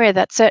an area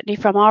that certainly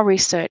from our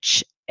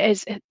research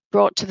is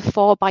brought to the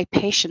fore by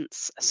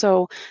patients.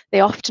 So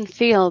they often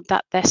feel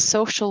that their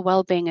social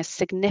well-being is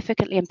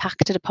significantly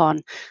impacted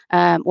upon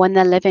when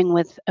they're living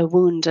with a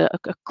wound, a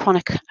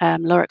chronic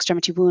lower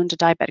extremity wound, a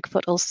diabetic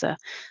foot ulcer.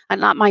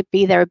 And that might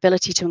be their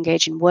ability to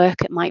engage in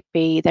work. It might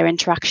be their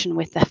interaction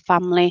with their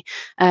family,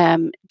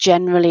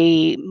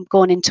 generally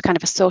going into kind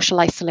of a social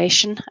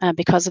isolation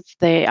because of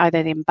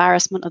either the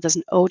embarrassment or there's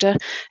an odor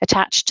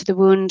attached to the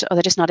wound, or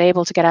they're just not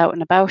able to get out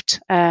and about.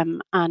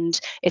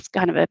 And it's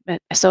kind of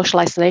a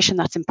social isolation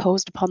that's imposed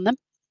upon them.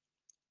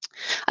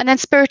 And then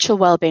spiritual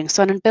well-being,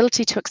 so an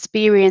ability to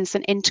experience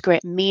and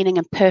integrate meaning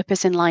and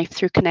purpose in life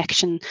through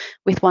connection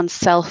with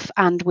oneself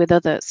and with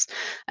others.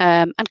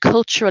 And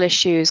cultural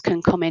issues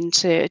can come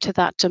into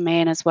that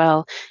domain as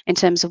well, in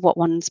terms of what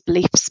one's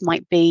beliefs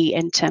might be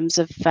in terms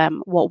of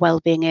what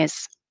well-being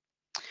is.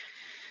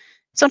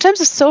 So in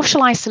terms of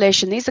social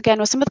isolation, these again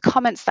were some of the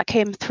comments that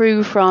came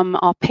through from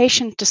our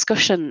patient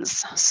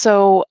discussions.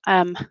 So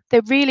they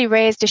really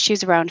raised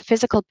issues around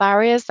physical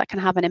barriers that can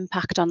have an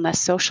impact on their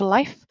social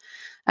life.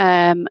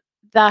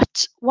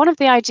 That one of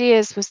the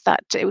ideas was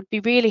that it would be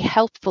really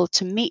helpful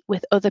to meet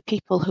with other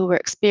people who were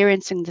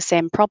experiencing the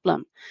same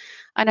problem.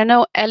 And I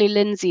know Ellie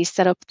Lindsay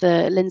set up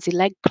the Lindsay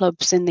Leg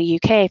Clubs in the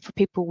UK for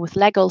people with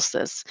leg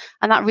ulcers.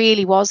 And that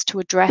really was to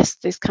address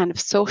these kind of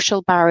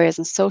social barriers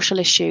and social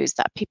issues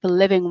that people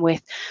living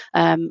with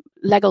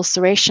leg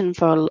ulceration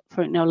for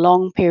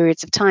long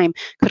periods of time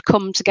could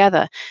come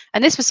together.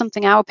 And this was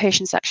something our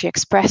patients actually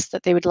expressed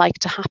that they would like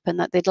to happen,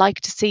 that they'd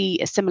like to see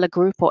a similar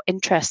group or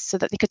interest so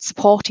that they could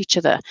support each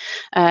other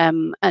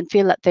and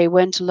feel that they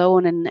weren't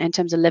alone in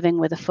terms of living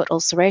with a foot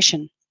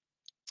ulceration.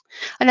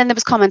 And then there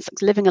was comments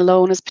like living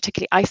alone is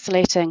particularly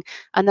isolating.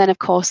 And then, of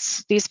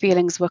course, these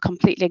feelings were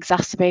completely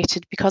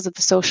exacerbated because of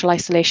the social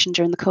isolation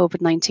during the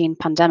COVID-19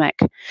 pandemic.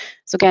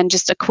 So again,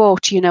 just a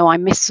quote, I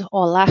miss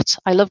all that.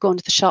 I love going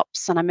to the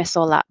shops and I miss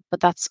all that, but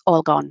that's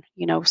all gone,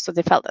 So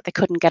they felt that they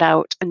couldn't get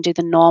out and do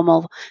the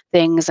normal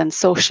things and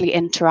socially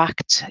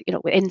interact,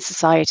 in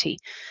society.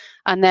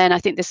 And then I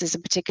think this is a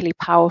particularly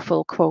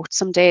powerful quote.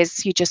 Some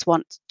days you just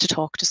want to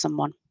talk to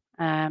someone.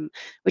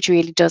 Which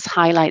really does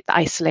highlight the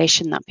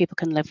isolation that people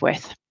can live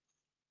with.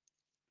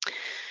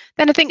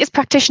 Then I think as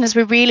practitioners,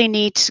 we really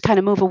need to kind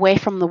of move away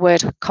from the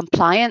word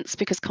compliance,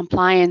 because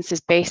compliance is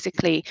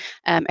basically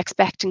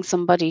expecting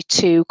somebody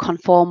to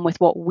conform with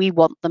what we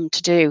want them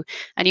to do.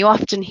 And you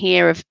often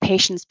hear of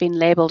patients being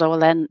labelled, oh,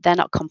 then they're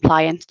not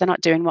compliant, they're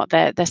not doing what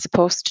they're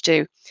supposed to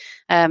do.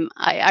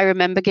 I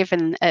remember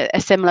giving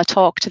a similar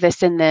talk to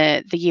this in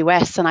the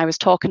US, and I was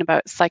talking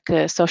about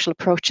psychosocial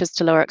approaches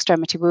to lower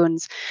extremity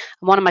wounds.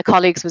 And one of my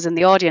colleagues was in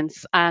the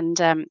audience, and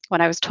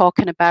when I was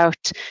talking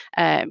about,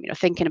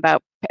 thinking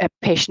about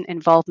patient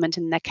involvement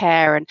in their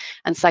care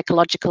and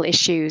psychological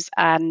issues,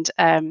 and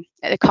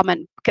the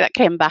comment that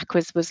came back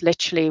was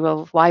literally,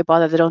 well, why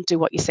bother? They don't do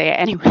what you say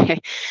anyway.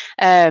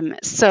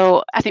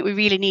 So I think we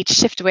really need to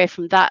shift away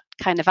from that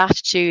kind of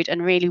attitude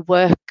and really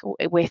work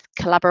with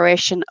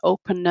collaboration,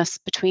 openness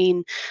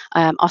between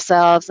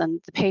ourselves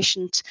and the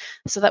patient,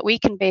 so that we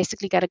can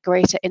basically get a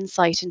greater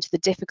insight into the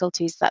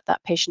difficulties that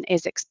that patient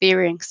is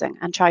experiencing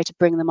and try to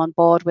bring them on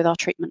board with our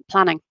treatment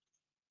planning.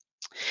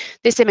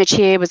 This image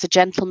here was a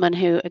gentleman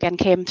who, again,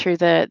 came through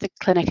the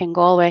clinic in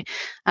Galway,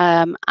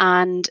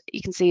 and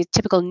you can see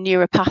typical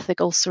neuropathic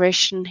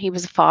ulceration. He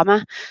was a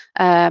farmer,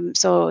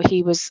 so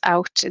he was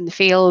out in the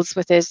fields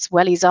with his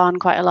wellies on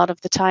quite a lot of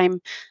the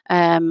time.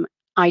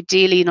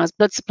 Ideally, his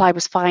blood supply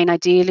was fine.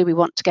 Ideally, we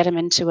want to get him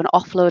into an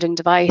offloading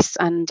device.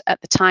 And at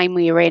the time,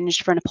 we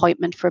arranged for an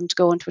appointment for him to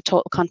go into a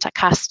total contact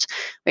cast.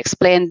 We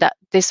explained that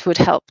this would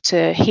help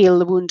to heal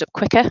the wound up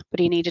quicker, but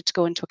he needed to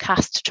go into a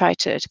cast to try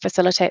to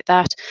facilitate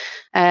that.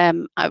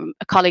 A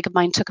colleague of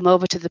mine took him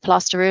over to the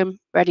plaster room,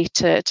 ready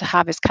to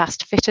have his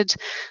cast fitted.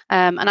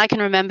 And I can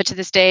remember to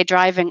this day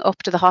driving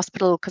up to the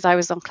hospital, because I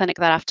was on clinic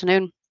that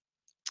afternoon.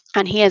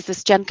 And here's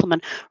this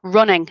gentleman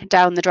running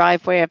down the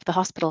driveway of the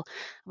hospital.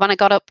 When I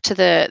got up to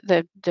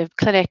the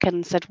clinic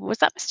and said, was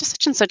that Mr.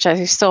 Such and Such?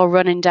 I saw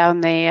running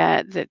down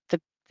the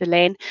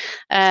lane,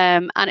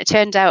 and it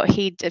turned out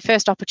the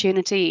first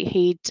opportunity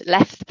he'd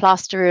left the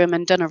plaster room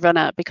and done a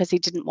runner because he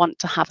didn't want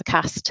to have a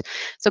cast.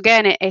 So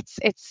again,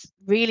 it's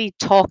really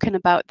talking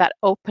about that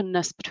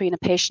openness between a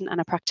patient and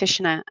a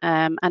practitioner,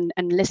 and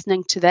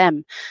listening to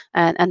them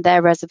and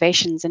their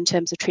reservations in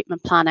terms of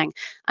treatment planning,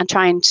 and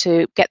trying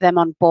to get them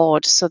on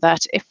board, so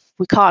that if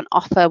we can't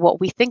offer what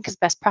we think is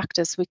best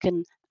practice, we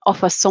can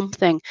offer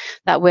something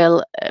that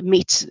will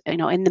meet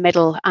in the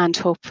middle and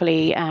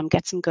hopefully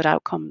get some good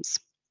outcomes.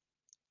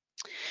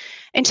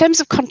 In terms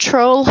of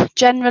control,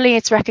 generally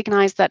it's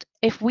recognised that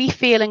if we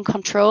feel in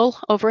control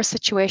over a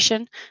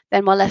situation,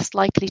 then we're less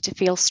likely to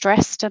feel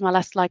stressed and we're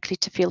less likely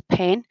to feel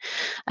pain.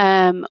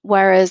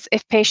 Whereas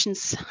if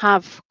patients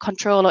have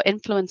control or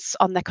influence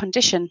on their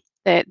condition,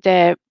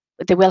 they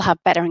will have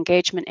better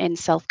engagement in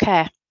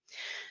self-care.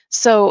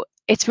 So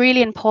it's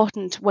really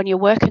important when you're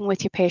working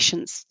with your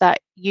patients that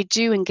you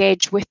do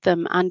engage with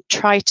them and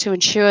try to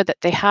ensure that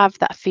they have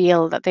that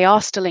feel that they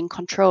are still in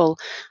control.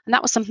 And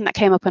that was something that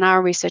came up in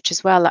our research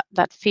as well,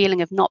 that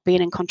feeling of not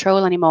being in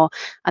control anymore,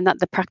 and that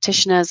the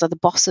practitioners are the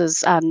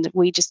bosses and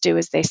we just do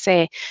as they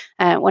say,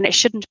 when it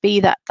shouldn't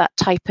be that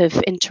type of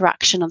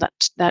interaction, or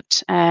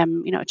that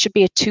it should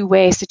be a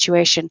two-way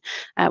situation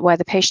where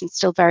the patient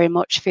still very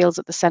much feels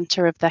at the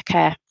centre of their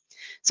care.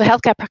 So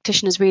healthcare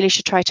practitioners really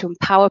should try to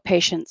empower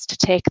patients to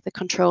take the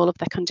control of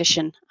their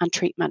condition and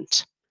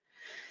treatment.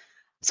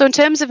 So in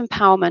terms of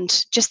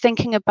empowerment, just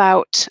thinking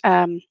about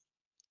how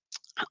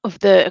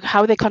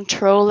they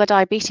control their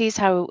diabetes,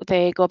 how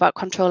they go about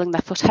controlling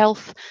their foot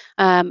health,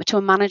 to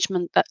a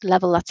management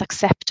level that's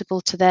acceptable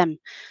to them.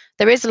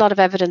 There is a lot of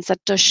evidence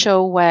that does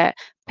show where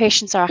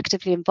patients are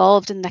actively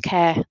involved in their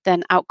care,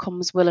 then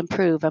outcomes will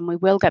improve, and we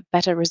will get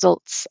better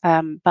results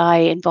by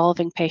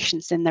involving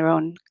patients in their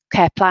own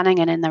care planning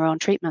and in their own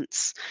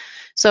treatments.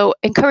 So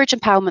encourage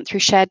empowerment through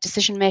shared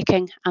decision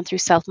making and through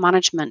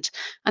self-management.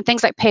 And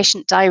things like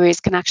patient diaries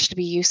can actually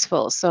be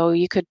useful. So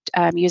you could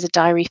use a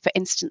diary, for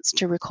instance,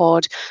 to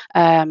record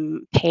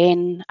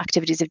pain,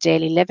 activities of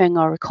daily living,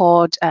 or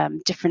record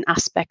different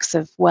aspects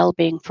of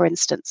well-being, for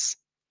instance.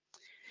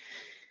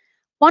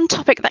 One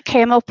topic that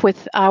came up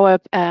with our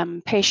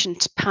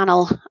patient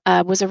panel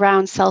was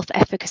around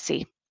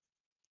self-efficacy.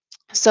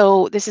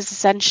 So this is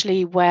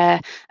essentially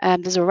where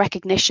there's a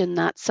recognition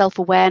that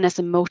self-awareness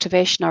and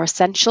motivation are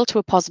essential to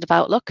a positive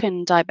outlook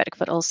in diabetic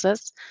foot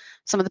ulcers.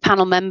 Some of the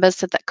panel members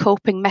said that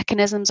coping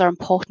mechanisms are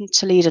important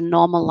to lead a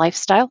normal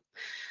lifestyle.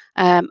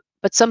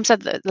 But some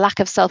said that lack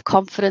of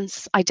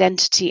self-confidence,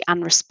 identity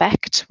and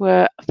respect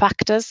were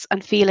factors,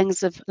 and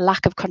feelings of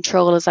lack of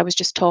control, as I was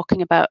just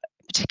talking about,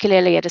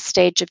 particularly at a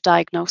stage of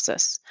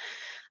diagnosis.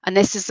 And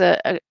this is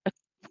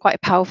quite a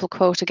powerful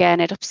quote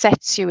again. It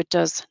upsets you, it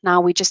does.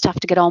 Now we just have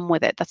to get on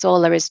with it. That's all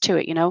there is to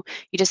it, you know.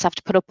 You just have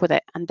to put up with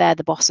it, and they're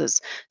the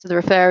bosses. So they're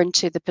referring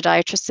to the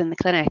podiatrists in the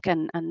clinic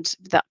and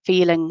that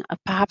feeling of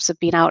perhaps of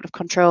being out of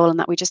control, and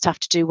that we just have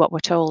to do what we're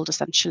told,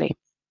 essentially.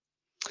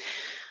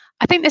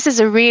 I think this is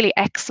a really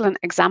excellent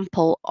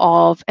example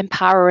of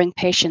empowering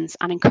patients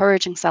and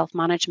encouraging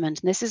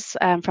self-management. And this is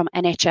from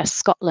NHS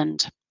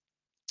Scotland.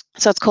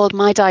 So it's called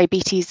My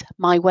Diabetes,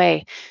 My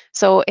Way.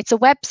 So it's a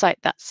website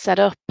that's set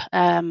up,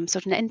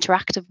 sort of an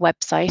interactive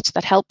website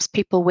that helps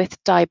people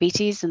with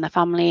diabetes and their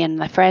family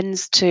and their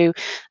friends to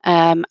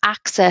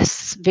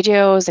access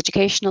videos,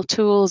 educational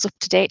tools,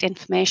 up-to-date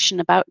information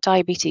about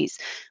diabetes.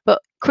 But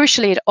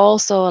crucially, it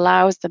also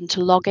allows them to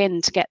log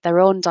in to get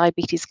their own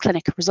diabetes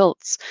clinic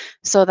results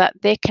so that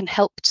they can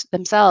help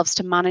themselves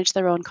to manage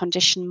their own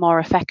condition more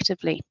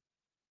effectively.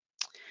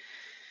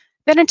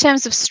 Then in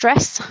terms of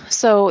stress,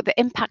 so the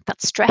impact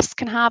that stress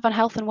can have on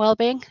health and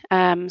well-being.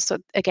 So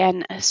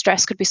again,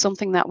 stress could be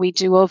something that we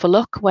do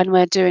overlook when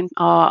we're doing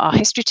our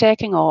history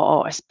taking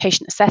or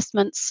patient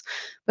assessments.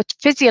 But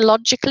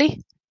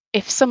physiologically,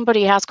 if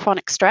somebody has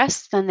chronic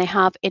stress, then they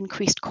have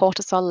increased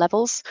cortisol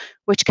levels,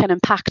 which can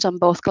impact on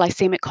both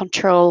glycemic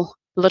control,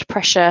 blood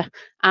pressure,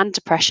 and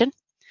depression.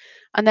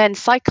 And then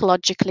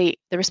psychologically,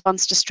 the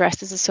response to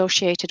stress is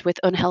associated with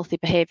unhealthy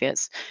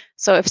behaviors.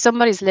 So if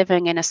somebody's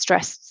living in a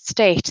stressed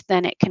state,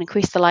 then it can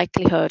increase the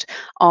likelihood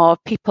of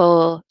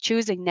people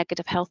choosing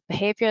negative health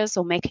behaviors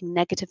or making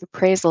negative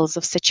appraisals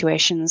of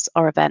situations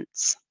or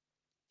events.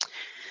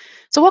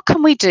 So what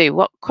can we do?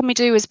 What can we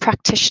do as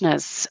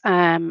practitioners?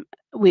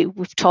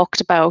 We've talked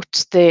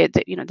about the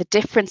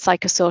different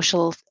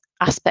psychosocial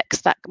aspects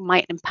that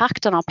might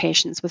impact on our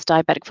patients with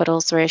diabetic foot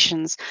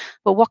ulcerations,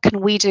 but what can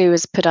we do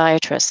as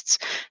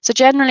podiatrists? So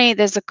generally,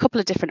 there's a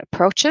couple of different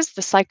approaches.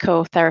 The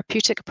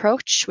psychotherapeutic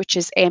approach, which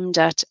is aimed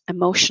at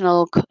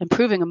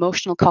improving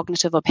emotional,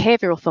 cognitive, or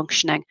behavioral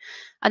functioning,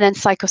 and then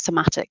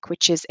psychosomatic,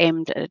 which is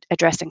aimed at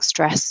addressing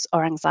stress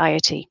or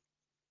anxiety.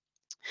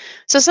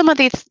 So some of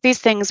these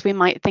things we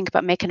might think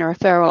about making a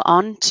referral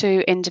on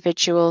to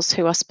individuals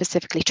who are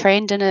specifically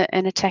trained in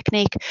a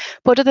technique,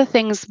 but other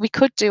things we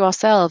could do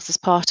ourselves as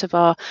part of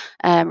our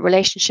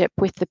relationship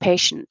with the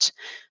patient.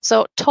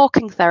 So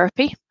talking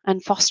therapy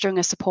and fostering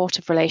a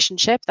supportive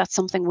relationship, that's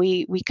something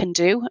we can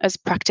do as a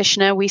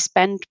practitioner. We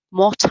spend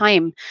more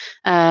time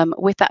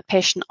with that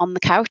patient on the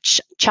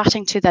couch,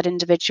 chatting to that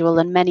individual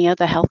than many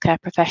other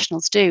healthcare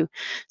professionals do.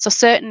 So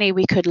certainly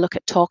we could look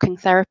at talking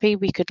therapy,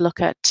 we could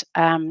look at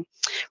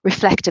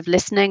reflective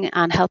listening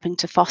and helping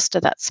to foster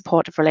that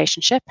supportive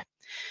relationship.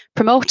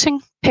 Promoting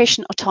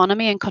patient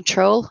autonomy and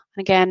control.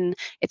 Again,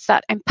 it's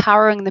that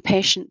empowering the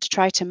patient to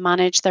try to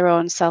manage their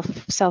own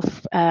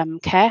self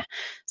care.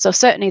 So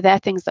certainly there are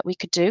things that we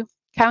could do.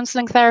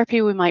 Counselling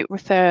therapy, we might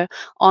refer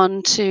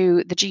on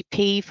to the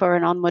GP for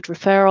an onward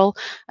referral,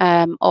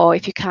 or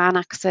if you can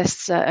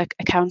access a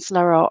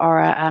counsellor or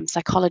a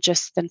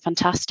psychologist, then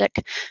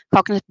fantastic.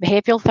 Cognitive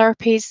behavioural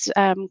therapies,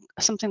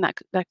 something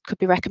that could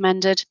be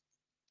recommended.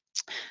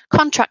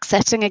 Contract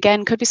setting,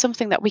 again, could be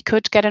something that we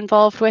could get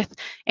involved with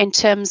in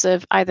terms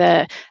of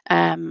either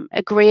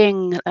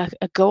agreeing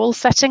a goal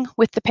setting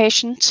with the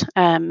patient.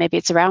 Maybe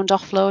it's around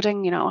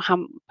offloading,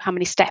 how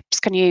many steps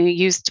can you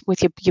use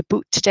with your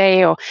boot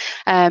today, or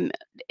in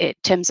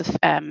terms of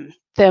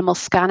thermal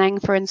scanning,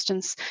 for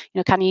instance,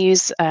 can you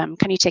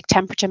take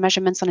temperature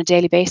measurements on a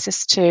daily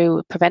basis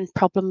to prevent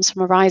problems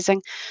from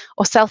arising,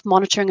 or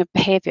self-monitoring of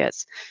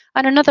behaviors.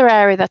 And another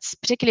area that's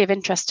particularly of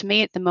interest to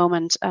me at the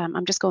moment,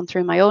 I'm just going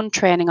through my own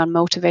training on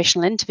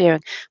motivational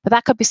interviewing, but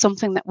that could be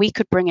something that we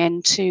could bring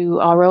into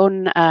our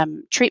own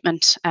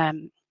treatment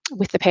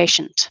with the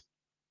patient.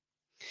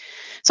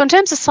 So in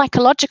terms of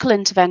psychological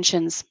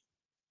interventions,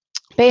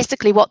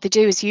 basically what they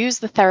do is use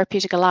the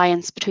therapeutic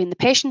alliance between the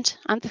patient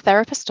and the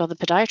therapist or the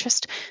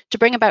podiatrist to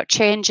bring about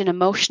change in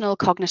emotional,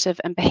 cognitive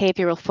and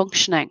behavioural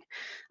functioning.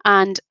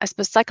 And I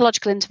suppose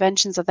psychological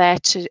interventions are there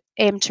to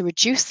aim to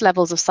reduce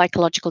levels of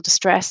psychological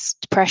distress,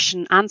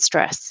 depression and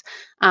stress.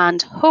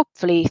 And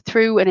hopefully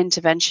through an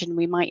intervention,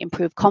 we might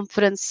improve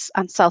confidence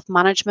and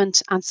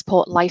self-management and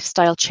support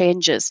lifestyle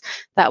changes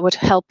that would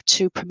help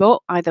to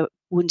promote either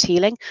wound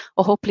healing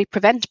or hopefully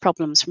prevent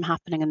problems from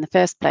happening in the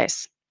first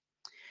place.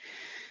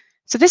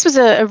 So this was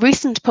a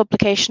recent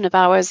publication of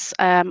ours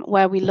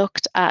where we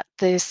looked at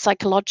the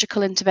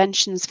psychological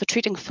interventions for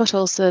treating foot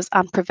ulcers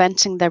and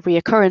preventing their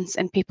reoccurrence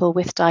in people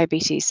with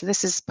diabetes. So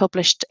this is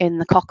published in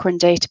the Cochrane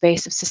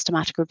database of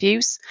systematic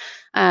reviews.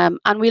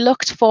 And we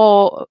looked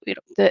for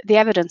the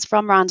evidence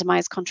from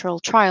randomized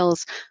controlled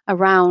trials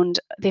around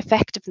the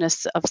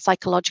effectiveness of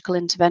psychological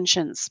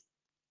interventions.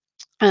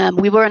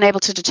 We were unable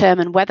to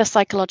determine whether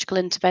psychological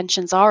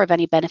interventions are of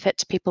any benefit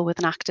to people with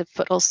an active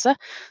foot ulcer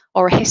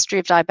or a history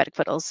of diabetic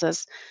foot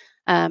ulcers,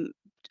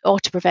 or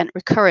to prevent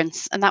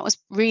recurrence. And that was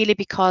really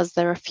because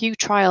there are few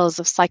trials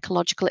of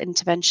psychological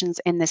interventions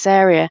in this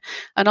area.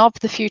 And of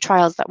the few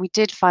trials that we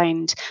did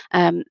find,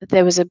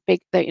 there was a big,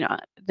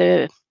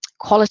 the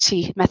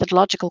quality,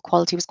 methodological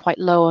quality was quite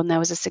low, and there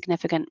was a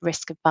significant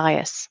risk of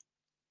bias.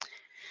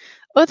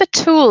 Other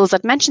tools,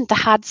 I'd mentioned the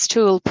HADS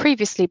tool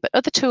previously, but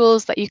other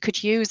tools that you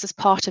could use as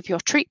part of your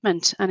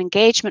treatment and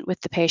engagement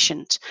with the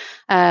patient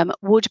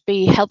would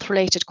be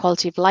health-related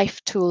quality of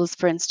life tools,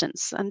 for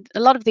instance. And a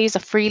lot of these are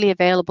freely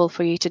available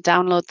for you to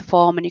download the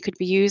form, and you could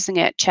be using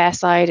it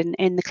chairside and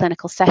in the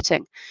clinical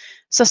setting.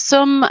 So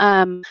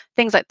some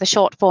things like the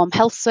short form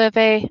health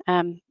survey,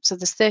 so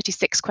there's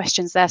 36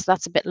 questions there, so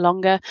that's a bit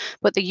longer,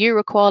 but the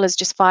EuroQual is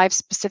just 5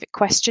 specific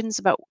questions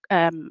about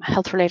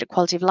health-related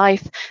quality of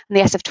life, and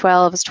the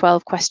SF12 is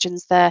 12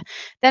 questions there.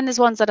 Then there's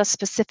ones that are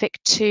specific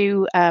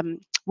to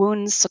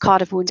wounds, so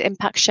Cardiff Wound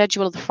Impact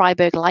Schedule, the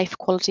Freiburg Life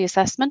Quality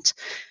Assessment.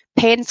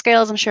 Pain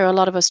scales, I'm sure a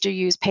lot of us do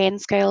use pain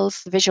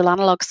scales, the visual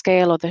analog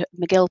scale or the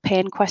McGill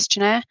pain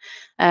questionnaire.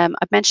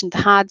 I've mentioned the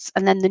HADS,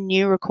 and then the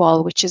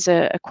NeuroQual, which is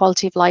a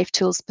quality of life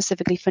tool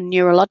specifically for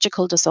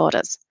neurological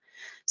disorders.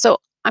 So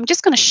I'm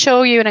just going to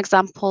show you an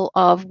example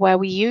of where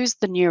we use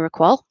the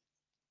NeuroQual.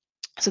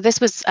 So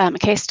this was a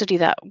case study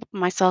that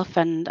myself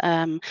and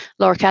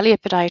Laura Kelly, a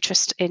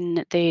podiatrist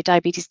in the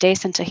Diabetes Day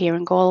Centre here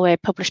in Galway,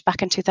 published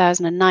back in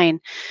 2009.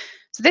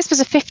 So this was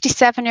a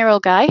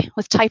 57-year-old guy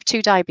with type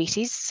 2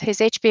 diabetes. His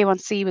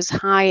HbA1c was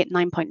high at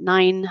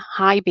 9.9,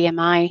 high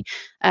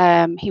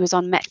BMI. He was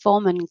on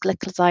metformin and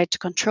glycoside to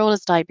control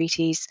his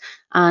diabetes,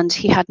 and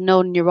he had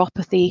no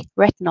neuropathy,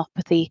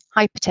 retinopathy,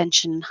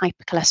 hypertension,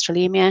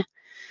 hypercholesterolemia.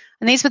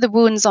 And these were the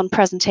wounds on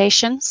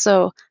presentation,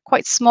 so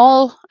quite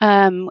small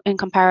in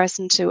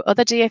comparison to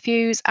other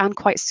DFUs and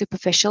quite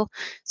superficial.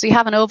 So you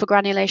have an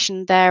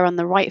overgranulation there on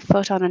the right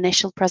foot on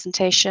initial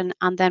presentation,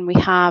 and then we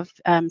have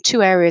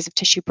 2 areas of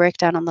tissue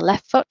breakdown on the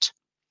left foot.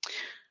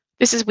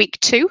 This is week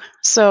 2,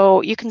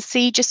 so you can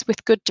see just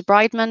with good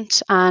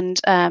debridement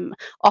and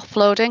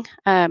offloading,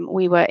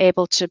 we were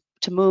able to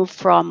move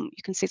from,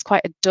 you can see it's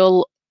quite a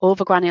dull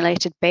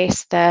overgranulated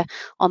base there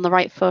on the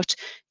right foot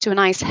to a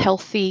nice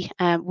healthy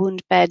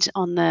wound bed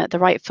on the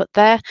right foot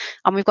there,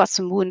 and we've got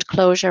some wound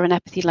closure and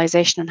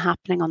epithelialization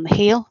happening on the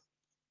heel.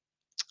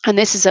 And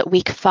this is at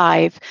week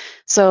 5.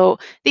 So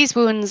these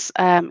wounds,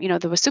 they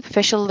were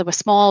superficial, they were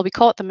small. We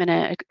caught them in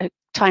a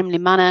timely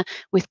manner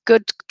with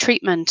good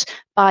treatment.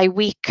 By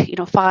week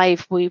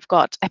 5, we've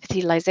got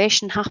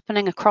epithelialization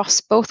happening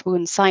across both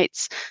wound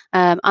sites,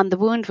 and the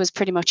wound was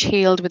pretty much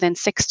healed within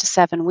 6 to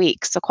 7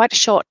 weeks. So quite a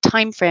short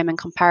time frame in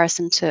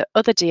comparison to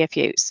other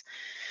DFUs.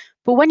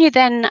 But when you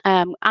then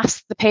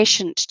ask the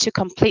patient to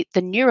complete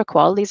the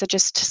NeuroQual, these are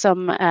just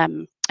some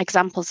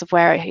examples of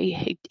where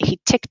he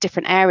ticked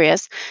different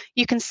areas.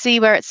 You can see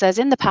where it says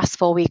in the past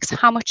 4 weeks,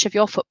 how much of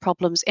your foot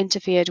problems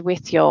interfered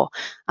with your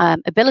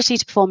ability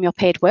to perform your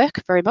paid work,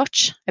 very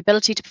much,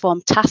 ability to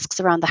perform tasks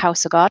around the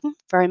house or garden,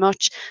 very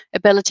much,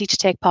 ability to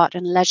take part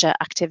in leisure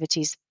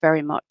activities,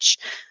 very much.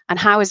 And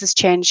how has this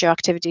changed your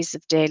activities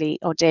of daily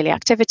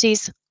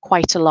activities?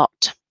 Quite a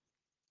lot.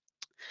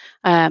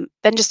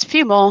 Then just a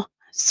few more.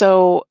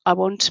 So I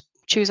won't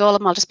choose all of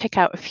them, I'll just pick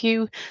out a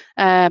few.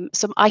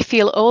 So I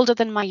feel older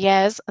than my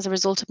years as a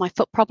result of my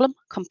foot problem,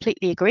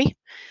 completely agree.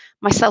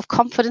 My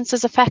self-confidence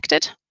is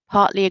affected,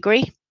 partly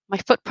agree. My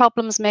foot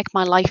problems make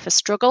my life a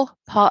struggle,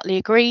 partly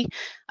agree.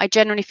 I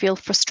generally feel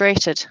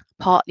frustrated,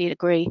 partly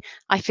agree.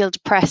 I feel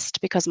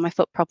depressed because of my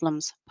foot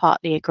problems,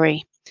 partly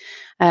agree.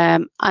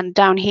 And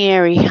down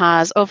here he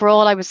has,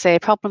 overall I would say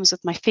problems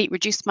with my feet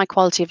reduced my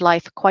quality of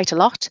life quite a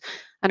lot,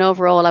 and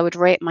overall I would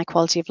rate my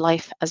quality of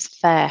life as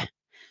fair.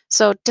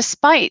 So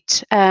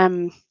despite,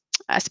 I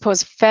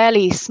suppose,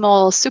 fairly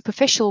small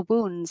superficial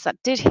wounds that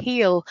did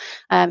heal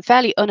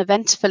fairly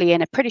uneventfully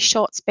in a pretty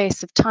short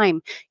space of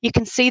time, you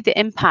can see the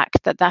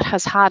impact that that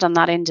has had on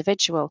that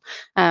individual.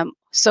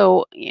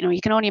 So, you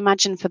can only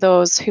imagine for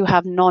those who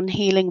have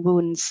non-healing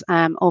wounds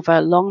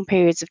over long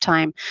periods of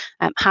time,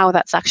 how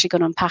that's actually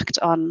going to impact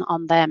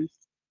on them.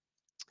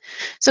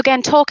 So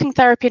again, talking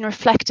therapy and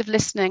reflective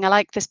listening, I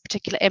like this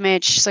particular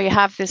image. So you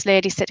have this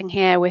lady sitting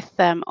here with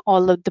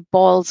all of the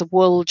balls of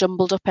wool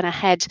jumbled up in her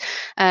head,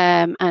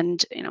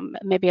 and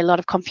maybe a lot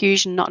of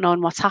confusion, not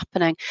knowing what's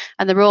happening.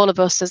 And the role of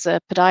us as a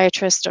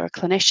podiatrist or a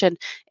clinician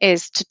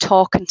is to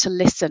talk and to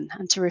listen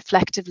and to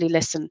reflectively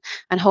listen,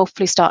 and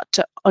hopefully start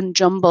to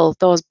unjumble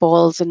those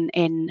balls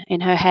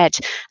in her head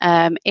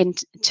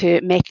into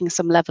making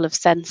some level of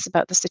sense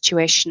about the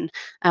situation,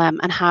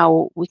 and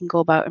how we can go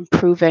about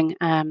improving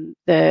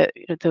the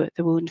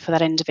wound for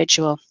that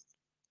individual.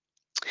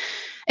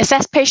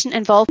 Assess patient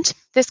involvement.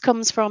 This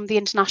comes from the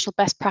International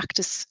Best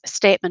Practice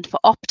Statement for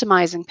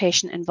optimizing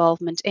patient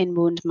involvement in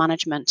wound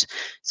management.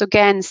 So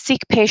again,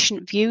 seek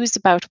patient views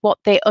about what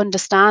they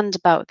understand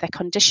about their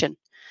condition.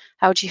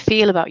 How do you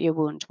feel about your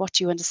wound? What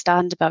do you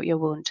understand about your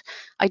wound?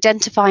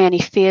 Identify any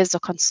fears or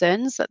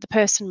concerns that the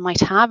person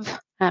might have.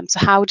 So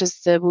how does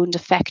the wound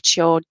affect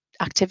your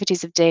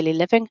activities of daily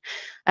living.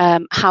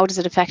 How does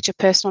it affect your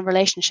personal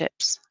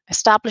relationships?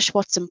 Establish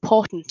what's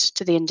important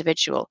to the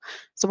individual.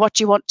 So what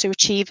do you want to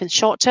achieve in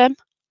short term,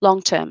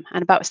 long term,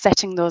 and about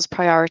setting those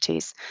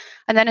priorities.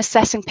 And then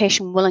assessing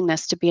patient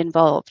willingness to be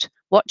involved.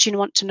 What do you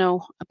want to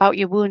know about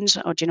your wound,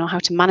 or do you know how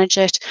to manage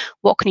it?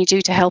 What can you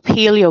do to help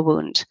heal your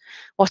wound?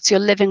 What's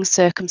your living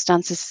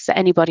circumstances? Is there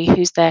anybody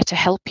who's there to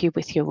help you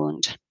with your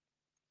wound?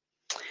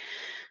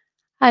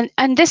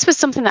 And this was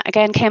something that,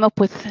 again, came up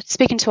with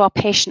speaking to our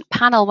patient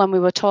panel when we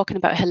were talking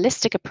about a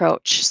holistic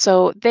approach.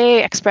 So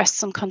they expressed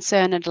some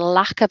concern at a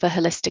lack of a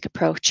holistic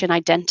approach in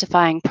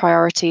identifying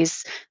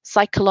priorities.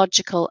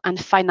 Psychological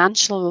and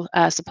financial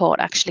support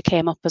actually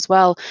came up as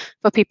well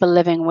for people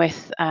living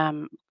with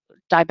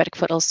diabetic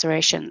foot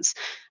ulcerations,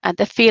 and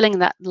the feeling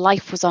that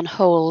life was on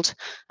hold.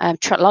 A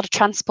lot of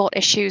transport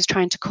issues,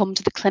 trying to come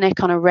to the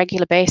clinic on a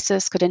regular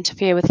basis could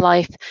interfere with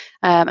life,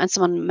 and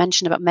someone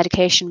mentioned about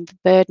medication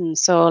burden,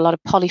 so a lot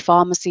of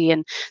polypharmacy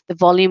and the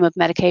volume of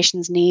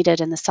medications needed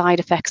and the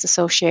side effects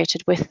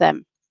associated with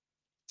them.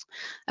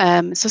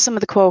 So some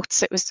of the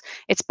quotes,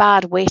 it's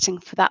bad waiting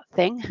for that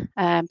thing,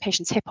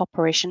 patient's hip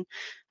operation,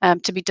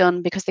 to be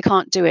done because they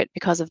can't do it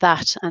because of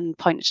that, and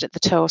pointed at the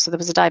toe. So there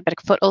was a diabetic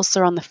foot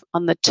ulcer on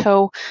the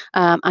toe,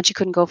 and she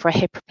couldn't go for a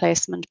hip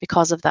replacement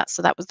because of that.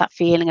 So that was that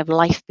feeling of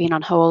life being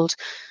on hold.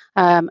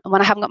 And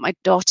when I haven't got my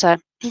daughter,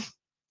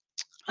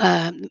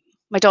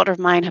 of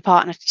mine, her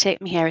partner, to take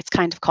me here, it's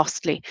kind of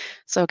costly.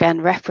 So again,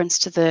 reference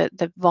to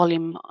the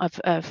volume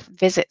of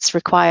visits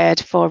required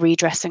for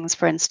redressings,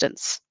 for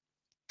instance.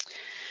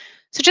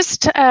 So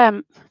just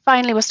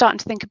finally, we're starting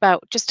to think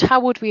about just how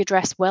would we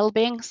address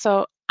well-being.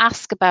 So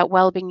ask about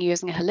well-being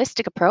using a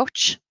holistic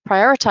approach,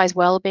 prioritize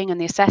well-being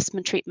and the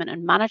assessment, treatment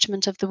and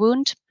management of the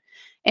wound,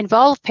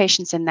 involve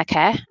patients in their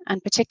care,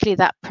 and particularly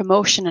that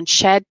promotion and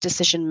shared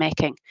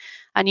decision-making,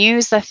 and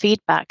use their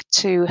feedback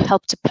to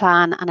help to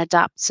plan and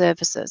adapt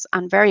services.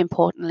 And very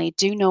importantly,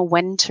 do know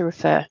when to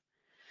refer.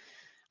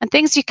 And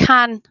things you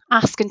can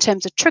ask in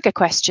terms of trigger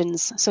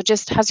questions. So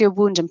just, has your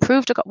wound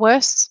improved or got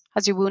worse?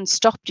 Has your wound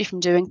stopped you from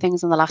doing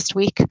things in the last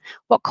week?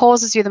 What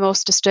causes you the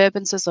most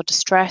disturbances or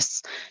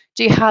distress?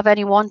 Do you have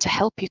anyone to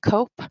help you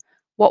cope?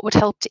 What would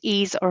help to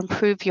ease or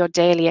improve your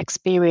daily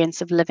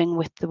experience of living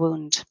with the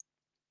wound?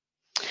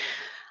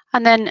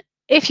 And then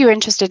if you're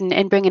interested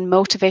in bringing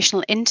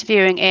motivational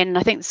interviewing in,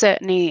 I think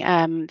certainly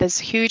there's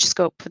huge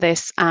scope for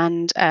this,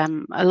 and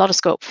a lot of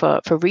scope for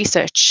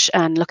research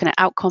and looking at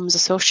outcomes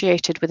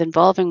associated with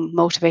involving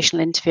motivational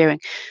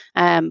interviewing.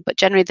 But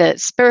generally the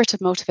spirit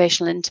of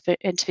motivational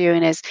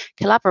interviewing is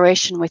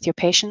collaboration with your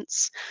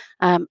patients,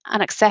 and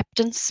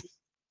acceptance,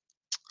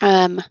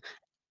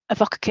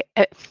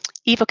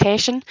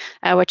 evocation,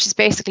 which is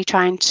basically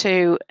trying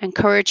to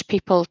encourage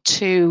people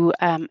to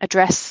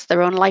address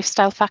their own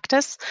lifestyle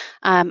factors,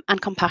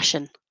 and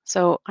compassion.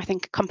 So I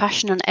think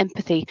compassion and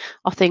empathy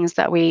are things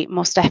that we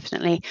most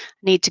definitely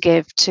need to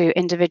give to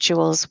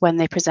individuals when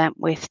they present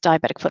with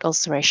diabetic foot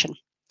ulceration.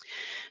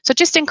 So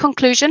just in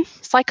conclusion,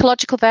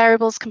 psychological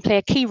variables can play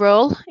a key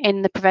role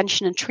in the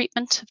prevention and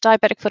treatment of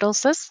diabetic foot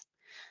ulcers.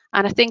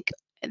 And I think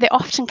they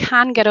often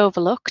can get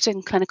overlooked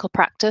in clinical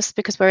practice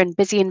because we're in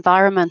busy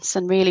environments,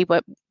 and really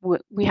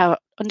we have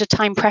under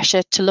time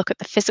pressure to look at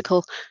the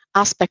physical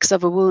aspects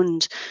of a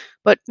wound.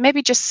 But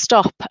maybe just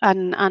stop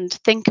and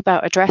think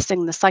about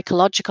addressing the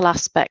psychological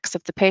aspects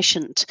of the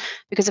patient,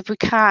 because if we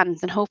can,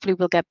 then hopefully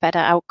we'll get better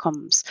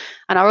outcomes.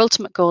 And our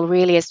ultimate goal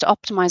really is to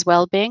optimize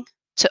well-being,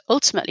 to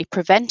ultimately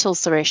prevent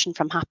ulceration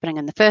from happening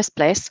in the first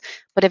place.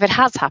 But if it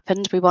has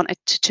happened, we want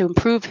it to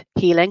improve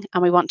healing,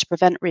 and we want to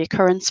prevent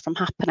reoccurrence from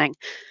happening.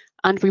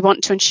 And we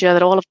want to ensure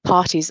that all of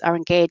parties are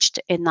engaged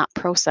in that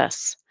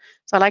process.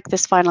 So I like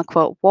this final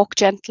quote: walk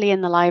gently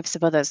in the lives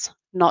of others.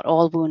 Not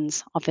all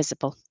wounds are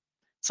visible.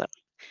 So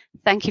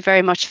thank you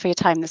very much for your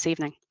time this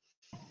evening.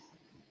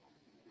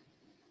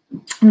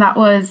 That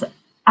was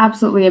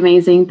absolutely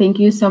amazing. Thank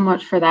you so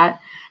much for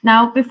that.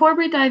 Now, before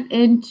we dive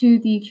into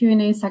the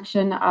Q&A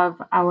section of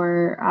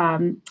our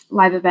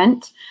live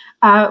event,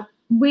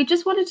 we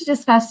just wanted to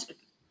discuss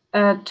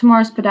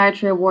tomorrow's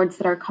podiatry awards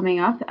that are coming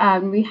up.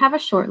 We have a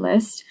short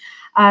list,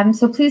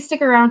 so please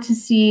stick around to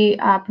see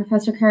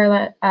Professor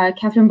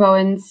Catherine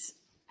Bowen's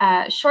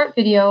short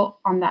video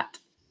on that.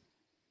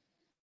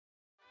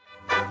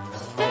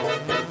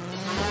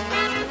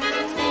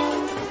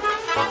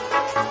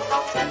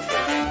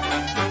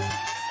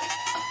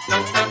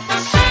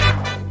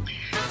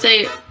 So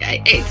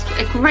it's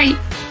a great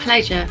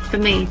pleasure for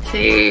me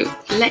to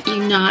let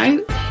you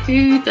know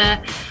who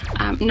the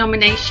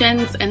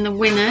nominations and the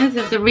winners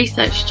of the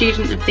Research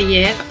Student of the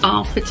Year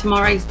are for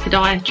tomorrow's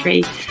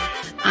podiatry.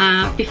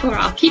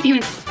 I'll keep you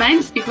in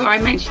suspense before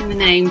I mention the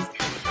names.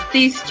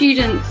 These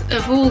students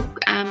have all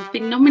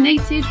been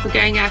nominated for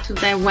going out of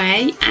their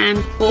way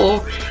and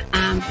for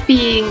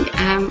being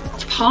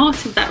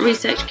part of that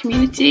research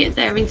community at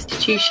their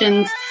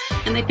institutions,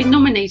 and they've been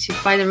nominated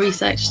by the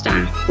research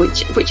staff,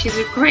 which is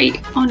a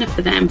great honour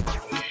for them.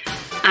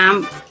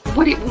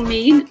 What it will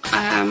mean,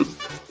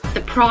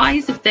 the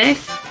prize of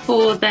this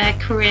for their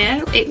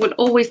career, it will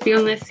always be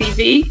on their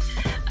CV.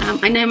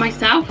 I know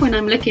myself, when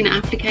I'm looking at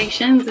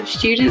applications of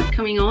students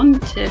coming on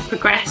to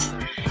progress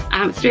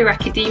through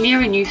academia,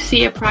 and you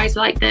see a prize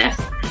like this,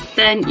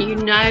 then you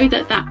know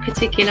that that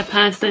particular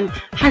person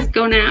has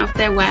gone out of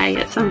their way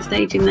at some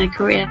stage in their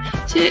career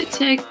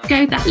to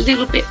go that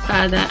little bit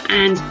further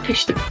and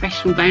push the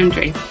professional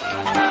boundaries.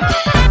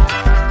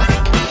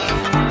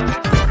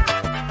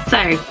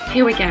 So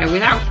here we go.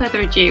 Without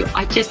further ado,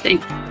 I just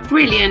think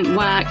brilliant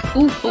work,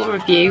 all four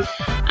of you.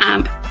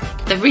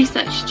 The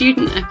Research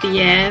Student of the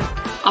Year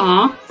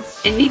are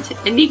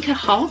Anika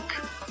Hock,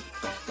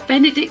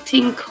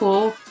 Benedictine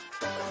Kaur,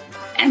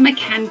 Emma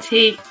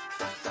Canty,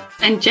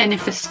 and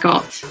Jennifer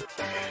Scott.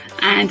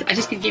 And I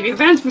just going to give you a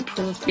round of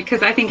applause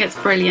because I think it's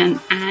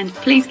brilliant. And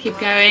please keep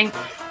going.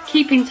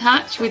 Keep in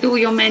touch with all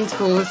your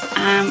mentors.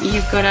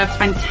 You've got a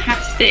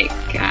fantastic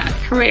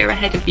career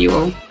ahead of you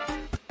all.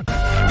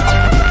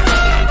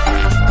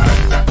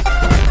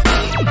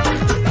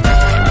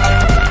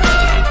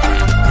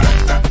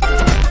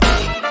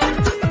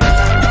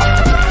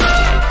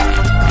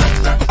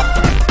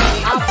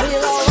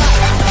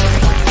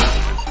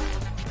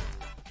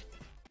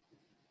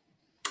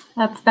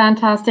 That's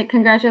fantastic.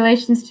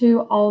 Congratulations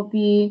to all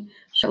the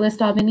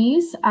shortlist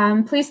nominees.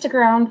 Please stick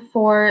around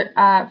for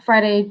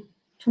Friday,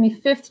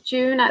 25th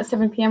June at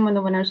 7 p.m. when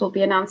the winners will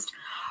be announced.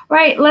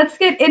 Right, let's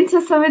get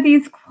into some of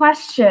these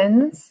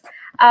questions.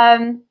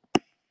 Emily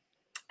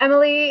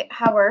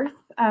Howarth,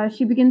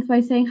 she begins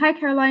by saying, "Hi,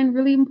 Caroline,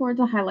 really important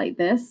to highlight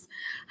this.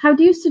 How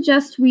do you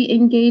suggest we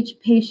engage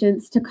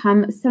patients to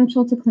come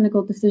central to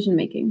clinical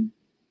decision-making?"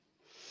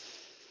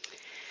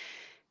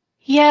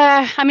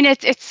 Yeah, I mean,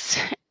 it's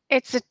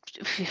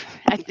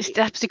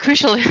absolutely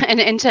crucial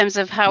in terms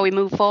of how we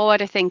move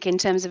forward. I think in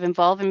terms of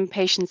involving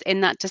patients in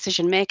that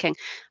decision making,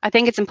 I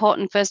think it's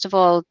important first of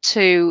all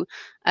to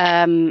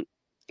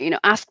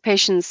ask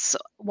patients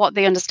what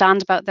they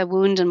understand about their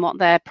wound and what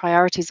their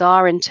priorities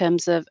are in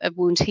terms of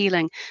wound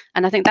healing.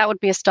 And I think that would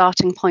be a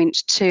starting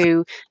point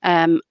to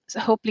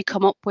hopefully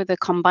come up with a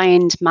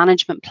combined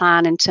management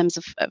plan in terms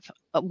of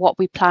what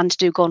we plan to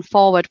do going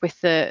forward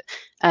with the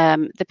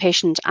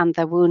patient and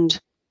their wound.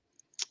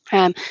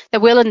 There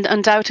will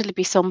undoubtedly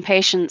be some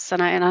patients,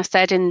 and I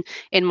said in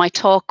my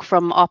talk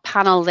from our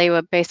panel, they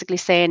were basically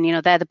saying,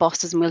 they're the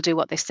bosses and we'll do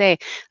what they say.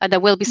 And there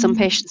will be some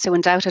patients who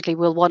undoubtedly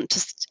will want to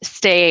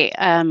stay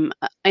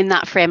in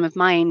that frame of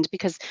mind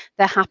because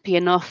they're happy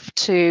enough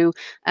to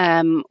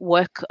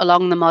work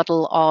along the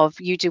model of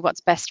you do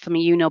what's best for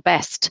me, you know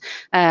best.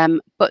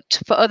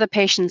 But for other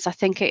patients, I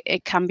think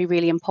it can be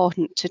really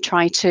important to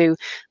try to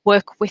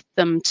work with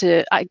them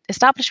to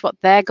establish what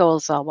their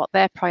goals are, what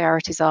their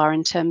priorities are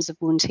in terms of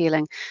wound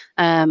healing,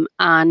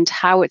 and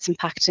how it's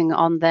impacting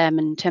on them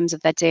in terms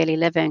of their daily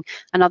living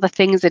and other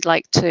things they'd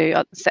like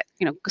to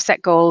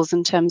set goals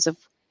in terms of,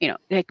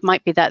 it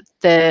might be that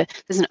there's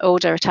an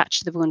odor attached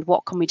to the wound.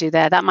 What can we do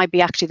there? That might be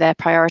actually their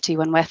priority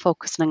when we're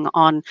focusing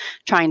on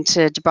trying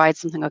to debride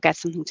something or get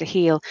something to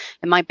heal.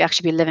 It might be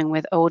actually be living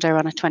with odor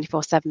on a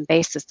 24/7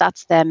 basis.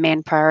 That's their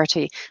main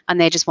priority, and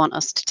they just want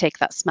us to take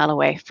that smell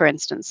away, for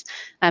instance.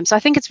 So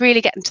I think it's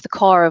really getting to the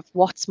core of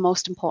what's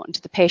most important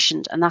to the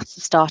patient, and that's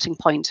the starting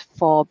point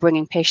for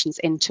bringing patients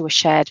into a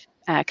shared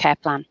care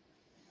plan.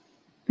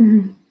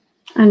 I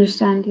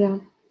understand, yeah.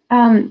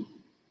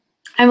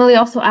 Emily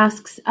also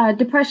asks,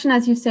 depression,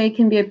 as you say,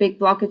 can be a big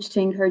blockage to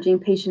encouraging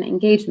patient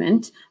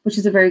engagement, which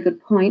is a very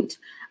good point.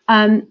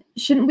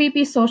 Shouldn't we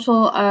be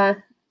social?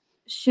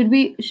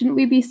 Shouldn't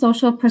we be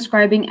social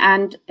prescribing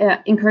and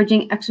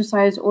encouraging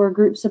exercise or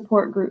group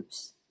support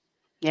groups?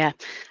 Yeah,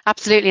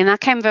 absolutely. And that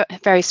came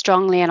very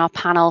strongly in our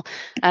panel.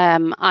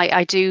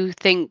 I do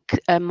think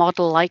a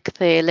model like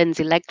the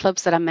Lindsay Leg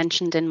Clubs that I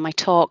mentioned in my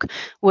talk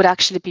would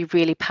actually be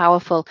really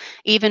powerful.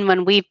 Even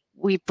when we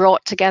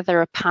brought together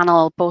a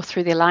panel both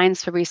through the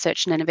Alliance for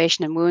Research and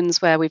Innovation in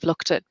Wounds, where we've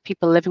looked at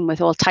people living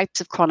with all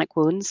types of chronic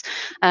wounds.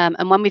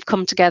 And when we've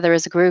come together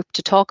as a group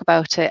to talk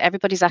about it,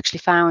 everybody's actually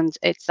found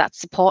it's that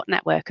support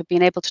network of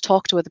being able to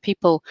talk to other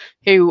people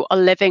who are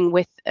living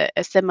with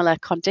a similar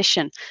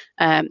condition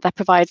that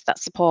provides that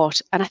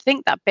support. And I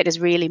think that bit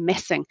is really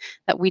missing,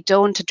 that we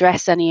don't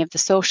address any of the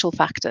social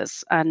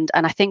factors. And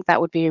I think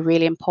that would be a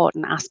really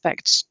important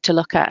aspect to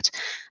look at.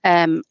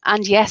 And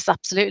yes,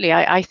 absolutely.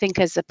 I think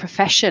as a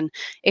profession,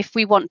 if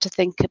we want to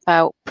think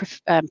about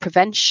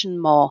prevention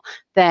more,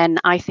 then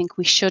I think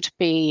we should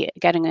be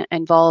getting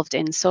involved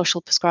in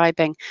social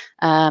prescribing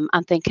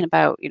and thinking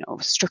about,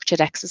 structured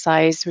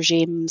exercise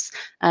regimes.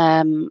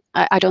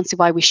 I don't see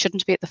why we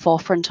shouldn't be at the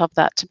forefront of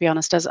that, to be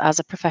honest, as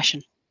a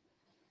profession.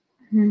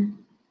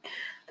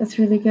 That's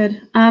really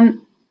good.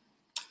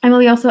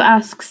 Emily also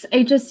asks,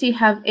 HSC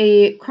have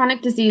a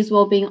chronic disease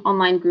wellbeing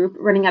online group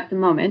running at the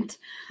moment.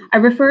 I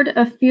referred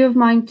a few of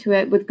mine to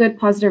it with good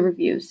positive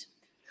reviews.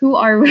 Who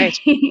are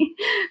we?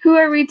 Who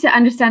are we to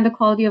understand the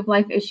quality of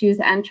life issues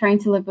and trying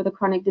to live with a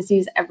chronic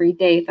disease every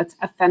day? That's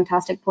a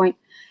fantastic point.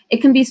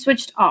 It can be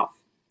switched off.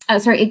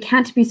 It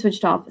can't be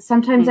switched off.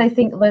 Sometimes I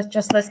think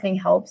just listening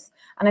helps.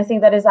 And I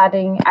think that is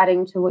adding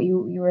to what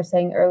you were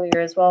saying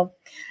earlier as well.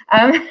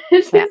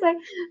 She's like,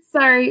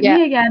 sorry,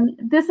 me again.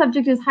 This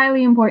subject is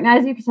highly important.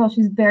 As you can tell,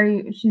 she's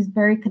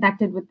very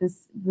connected with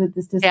this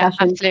discussion. Yeah,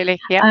 absolutely.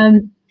 Yeah.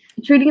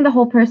 Treating the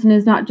whole person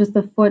is not just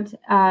the foot.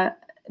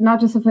 Not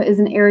just the foot is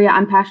an area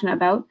I'm passionate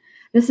about.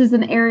 This is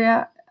an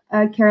area,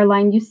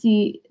 Caroline, you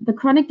see the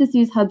chronic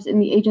disease hubs in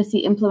the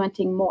HSC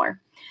implementing more.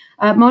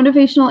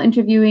 Motivational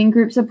interviewing,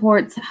 group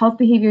supports, health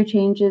behavior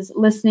changes,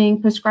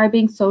 listening,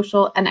 prescribing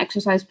social and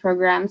exercise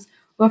programs,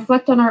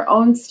 reflect on our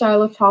own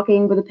style of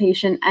talking with a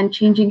patient and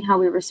changing how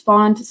we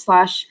respond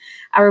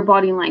 / our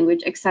body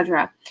language,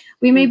 etc.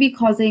 We may be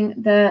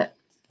causing the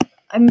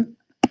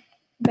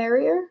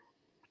barrier.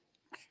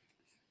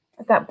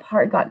 That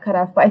part got cut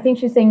off, but I think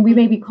she's saying we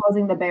may be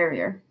causing the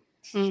barrier.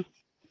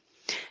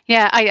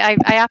 Yeah, I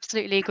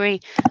absolutely agree.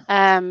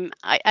 And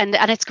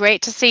it's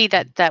great to see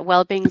that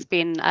wellbeing's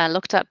been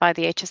looked at by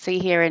the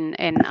HSC here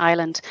in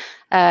Ireland,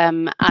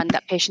 and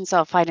that patients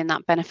are finding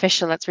that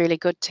beneficial. That's really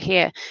good to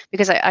hear,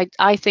 because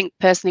I think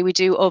personally we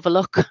do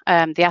overlook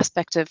the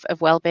aspect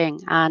of wellbeing,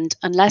 and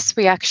unless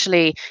we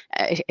actually,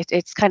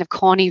 it's kind of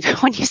corny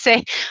when you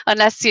say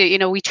unless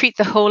we treat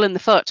the hole in the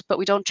foot, but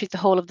we don't treat the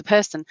whole of the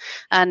person,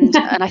 and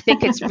I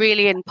think it's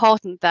really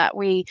important that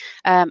we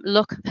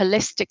look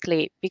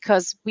holistically,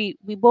 because we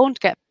won't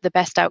get the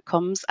best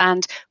outcomes,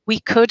 and we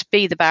could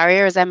be the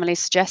barrier, as Emily's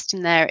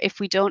suggesting there, if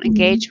we don't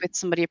engage with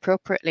somebody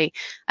appropriately.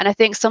 And I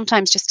think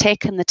sometimes just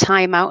taking the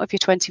time out of your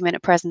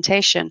 20-minute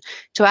presentation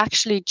to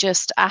actually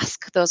just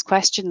ask those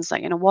questions,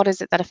 like, what is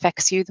it that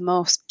affects you the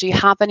most? Do you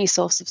have any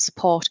source of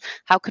support?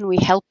 How can we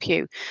help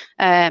you?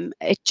 And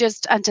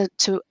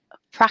to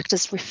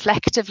practice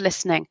reflective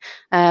listening,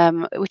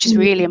 which is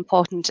really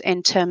important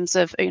in terms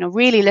of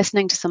really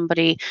listening to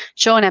somebody,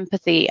 showing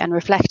empathy and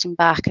reflecting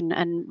back,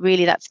 and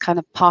really that's kind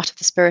of part of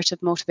the spirit of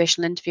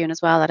motivational interviewing as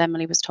well that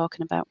Emily was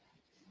talking about.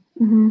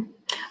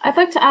 I'd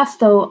like to ask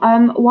though,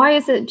 why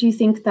is it, do you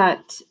think,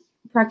 that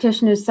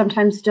practitioners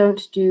sometimes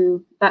don't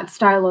do that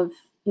style of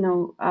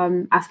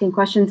asking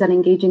questions and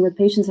engaging with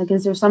patients? Like,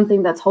 is there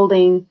something that's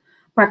holding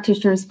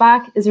practitioners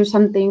back? Is there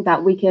something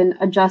that we can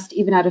adjust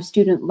even at a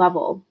student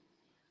level?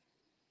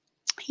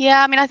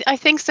 Yeah, I mean, I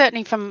think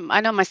certainly I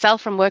know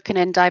myself from working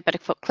in diabetic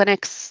foot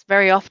clinics,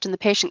 very often the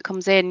patient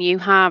comes in, you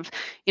have,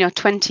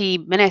 20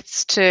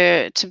 minutes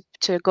to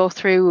go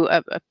through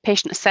a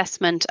patient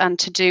assessment and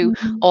to do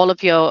all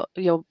of your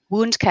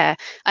wound care.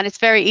 And it's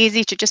very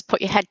easy to just put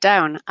your head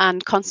down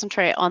and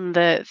concentrate on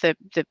the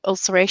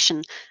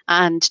ulceration.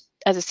 And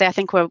as I say, I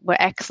think we're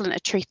excellent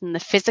at treating the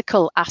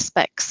physical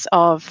aspects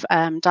of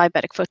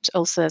diabetic foot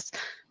ulcers.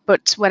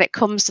 But when it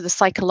comes to the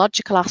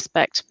psychological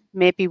aspect,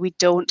 maybe we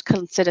don't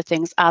consider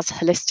things as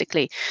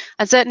holistically.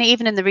 And certainly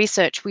even in the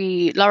research,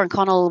 Lauren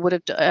Connell would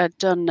have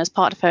done, as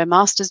part of her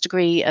master's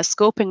degree, a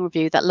scoping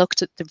review that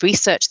looked at the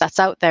research that's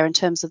out there in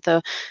terms of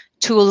the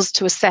tools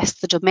to assess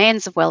the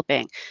domains of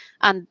well-being.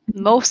 And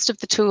most of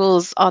the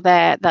tools are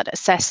there that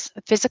assess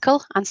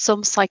physical and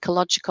some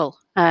psychological,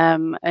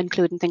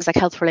 including things like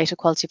health-related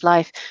quality of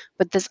life.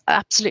 But there's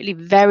absolutely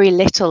very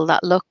little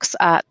that looks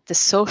at the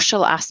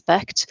social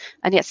aspect,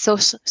 and yet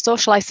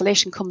social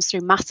isolation comes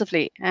through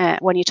massively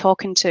when you're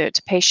talking to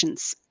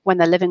patients when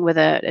they're living with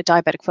a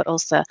diabetic foot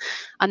ulcer.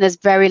 And there's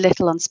very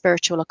little on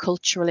spiritual or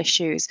cultural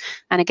issues.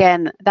 And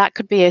again, that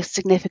could be a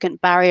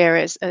significant barrier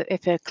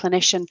if a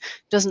clinician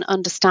doesn't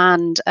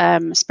understand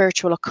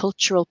spiritual or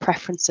cultural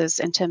preferences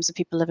in terms of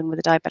people living with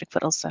a diabetic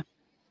foot ulcer.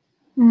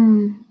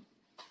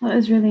 That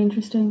is really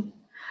interesting.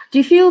 Do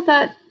you feel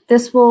that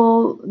this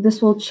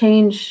will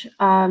change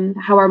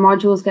how our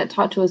modules get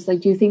taught to us? Like,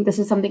 do you think this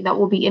is something that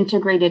will be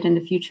integrated in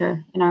the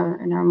future in our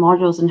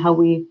modules and how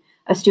we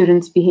as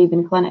students behave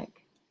in clinic?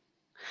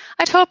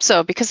 I'd hope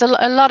so, because a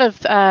lot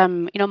of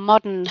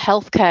modern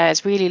healthcare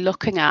is really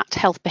looking at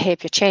health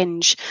behaviour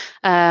change,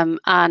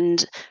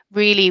 and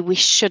really we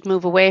should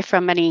move away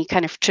from any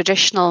kind of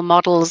traditional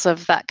models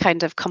of that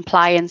kind of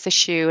compliance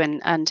issue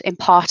and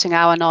imparting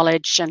our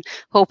knowledge and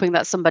hoping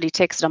that somebody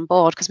takes it on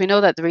board, because we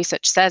know that the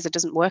research says it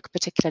doesn't work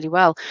particularly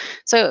well.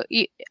 So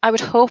I would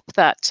hope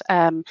that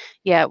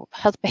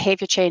health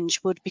behaviour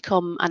change would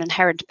become an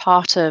inherent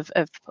part of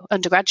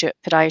undergraduate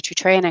podiatry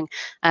training,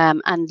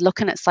 and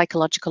looking at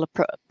psychological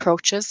approaches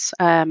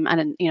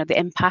and the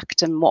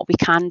impact and what we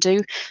can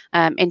do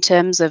in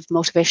terms of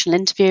motivational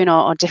interviewing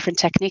or different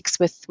techniques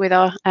with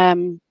our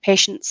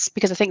patients,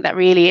 because I think that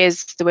really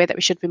is the way that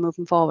we should be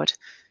moving forward.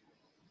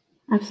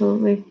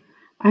 Absolutely.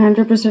 I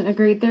 100%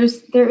 agree.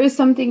 There is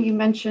something you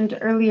mentioned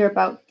earlier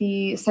about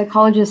the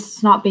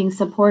psychologists not being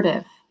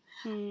supportive.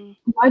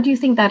 Why do you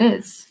think that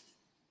is?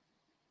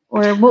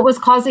 Or what was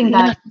causing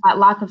that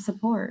lack of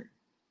support?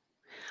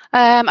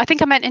 I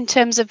think I meant in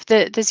terms of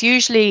there's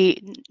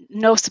usually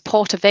no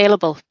support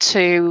available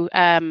to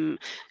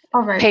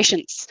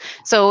patients.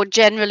 So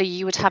generally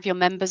you would have your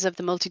members of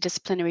the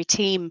multidisciplinary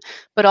team,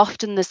 but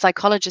often the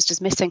psychologist is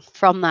missing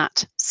from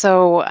that.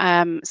 So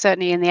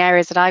certainly in the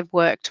areas that I've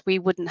worked, we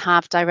wouldn't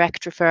have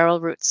direct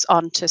referral routes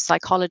onto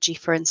psychology,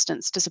 for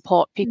instance, to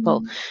support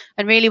people.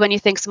 And really, when you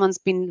think someone's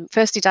been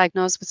firstly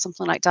diagnosed with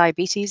something like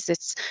diabetes,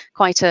 it's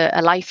quite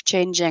a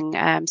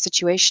life-changing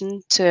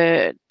situation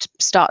to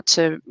start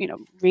to,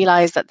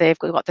 realize that they've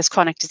got this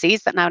chronic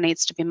disease that now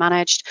needs to be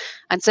managed.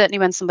 And certainly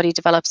when somebody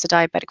develops a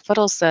diabetic foot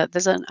ulcer,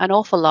 there's an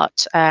awful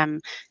lot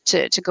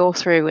to go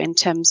through in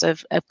terms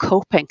of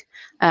coping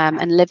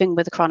and living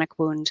with a chronic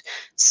wound.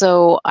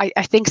 So I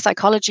think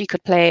psychology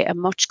could play a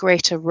much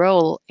greater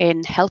role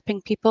in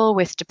helping people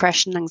with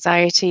depression,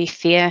 anxiety,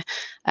 fear,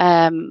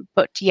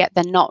 but yet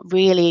they're not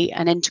really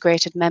an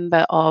integrated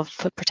member of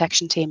foot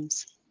protection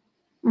teams.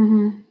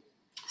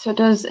 So it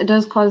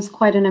does cause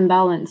quite an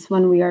imbalance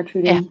when we are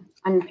treating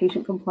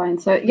patient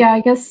compliance. So yeah,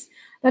 I guess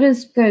that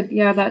is good.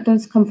 Yeah, that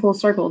does come full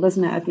circle,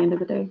 doesn't it, at the end of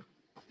the day?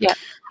 Yeah.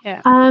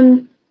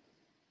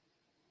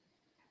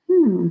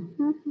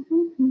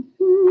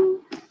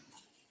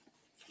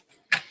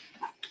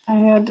 I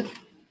had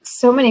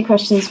so many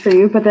questions for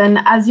you, but then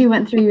as you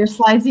went through your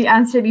slides, you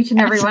answered each and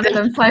every one of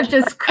them. So I've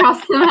just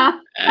crossed them out.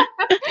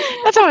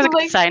 That's always a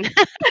good sign.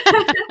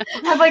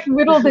 I've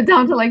whittled it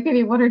down to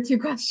maybe 1 or 2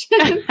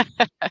 questions.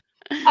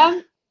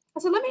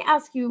 So let me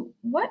ask you,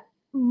 what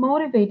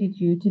motivated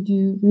you to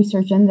do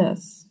research in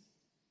this?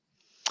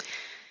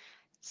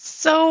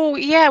 So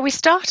yeah, we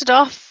started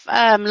off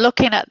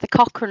looking at the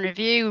Cochrane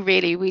Review.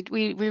 Really,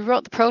 we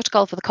wrote the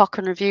protocol for the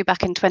Cochrane Review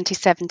back in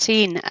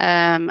 2017,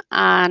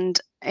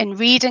 and in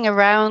reading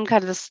around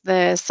kind of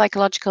the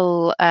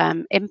psychological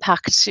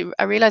impact,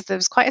 I realised there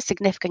was quite a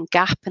significant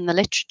gap in the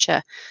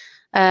literature.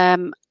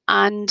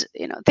 And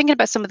thinking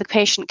about some of the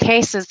patient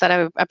cases that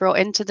I brought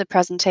into the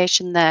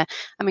presentation there,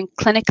 I mean,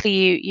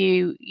 clinically,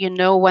 you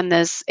know when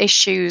there's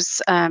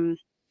issues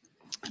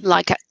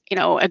like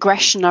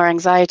aggression or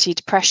anxiety,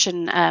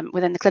 depression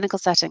within the clinical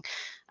setting.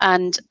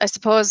 And I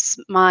suppose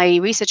my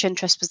research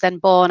interest was then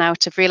born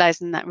out of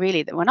realizing that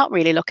we're not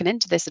really looking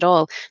into this at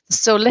all. There's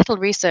so little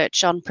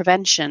research on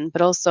prevention, but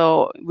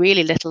also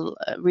really little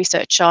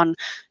research on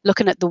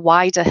looking at the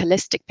wider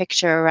holistic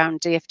picture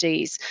around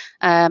DFDs,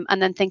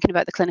 and then thinking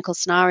about the clinical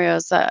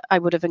scenarios that I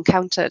would have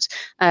encountered.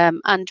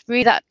 And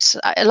really that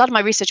a lot of my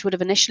research would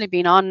have initially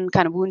been on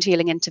kind of wound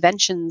healing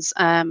interventions.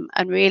 And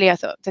really I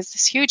thought there's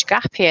this huge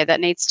gap here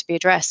that needs to be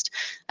addressed.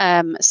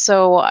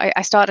 So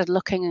I started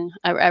looking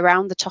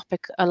around the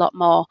topic a lot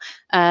more,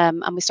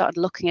 and we started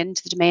looking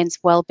into the domains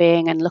of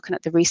well-being and looking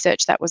at the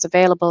research that was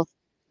available.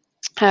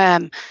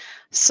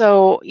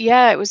 So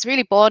yeah, it was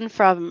really born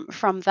from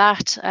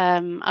that.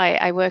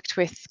 I worked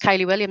with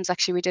Kylie Williams.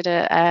 Actually, we did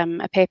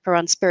a paper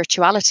on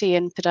spirituality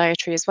in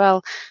podiatry as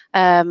well,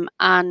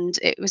 and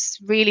it was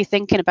really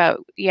thinking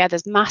about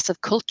there's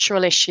massive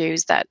cultural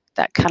issues that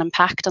can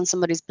impact on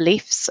somebody's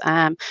beliefs,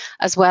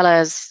 as well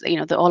as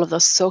all of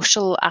those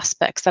social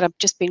aspects that have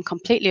just been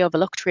completely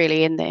overlooked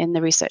really in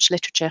the research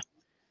literature.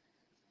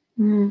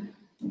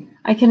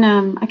 I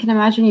can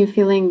imagine you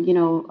feeling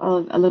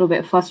a little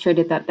bit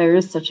frustrated that there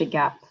is such a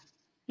gap.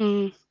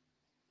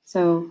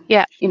 So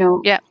a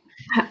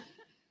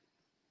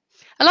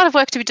lot of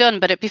work to be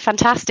done, but it'd be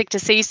fantastic to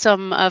see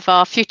some of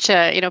our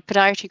future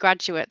podiatry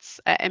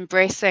graduates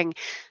embracing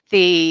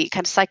the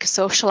kind of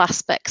psychosocial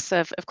aspects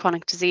of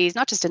chronic disease,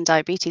 not just in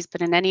diabetes,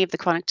 but in any of the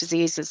chronic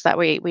diseases that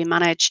we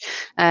manage.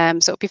 So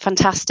it'd be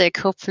fantastic.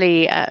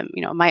 Hopefully,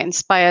 it might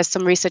inspire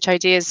some research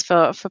ideas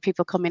for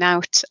people coming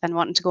out and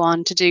wanting to go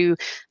on to do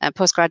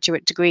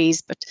postgraduate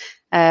degrees. But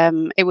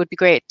it would be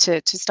great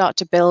to start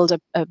to build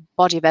a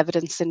body of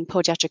evidence in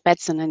podiatric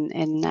medicine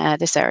in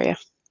this area.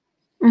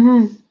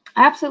 I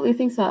absolutely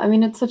think so. I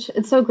mean, it's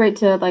so great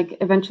to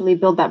eventually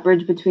build that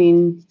bridge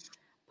between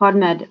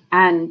PodMed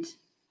and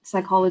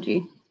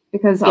psychology,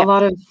 because a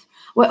lot of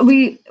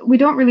we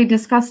don't really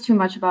discuss too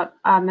much about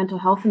mental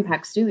health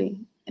impacts, do we,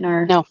 in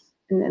our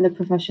in the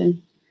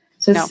profession?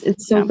 So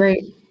it's so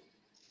great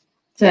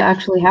to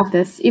actually have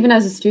this, even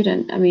as a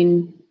student. I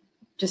mean,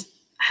 just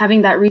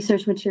having that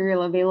research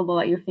material available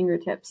at your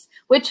fingertips.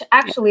 Which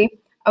actually,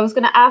 I was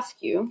going to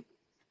ask you,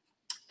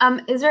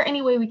 is there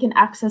any way we can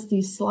access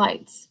these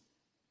slides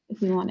if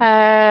we want?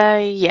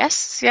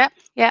 Yes, yeah.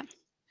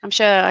 I'm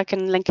sure I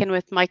can link in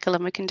with Michael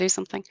and we can do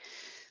something.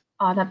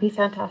 Oh, that'd be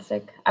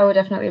fantastic. I would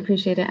definitely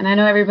appreciate it. And I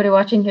know everybody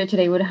watching here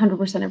today would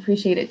 100%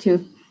 appreciate it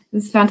too.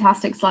 This is a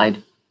fantastic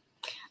slide.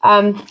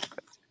 Well,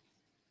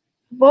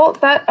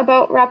 that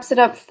about wraps it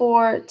up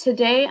for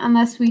today,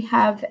 unless we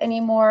have any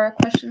more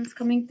questions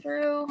coming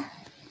through.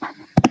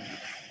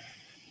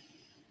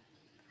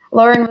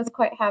 Lauren was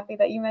quite happy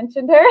that you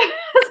mentioned her,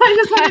 so I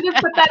just wanted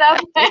to put that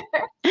out there.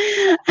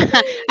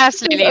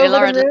 Absolutely,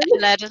 Lauren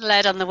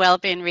led on the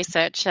wellbeing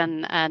research,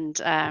 and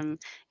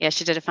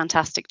she did a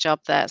fantastic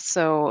job there.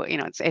 So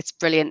it's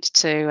brilliant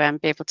to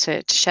be able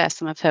to share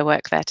some of her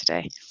work there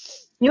today.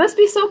 You must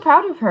be so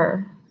proud of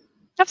her.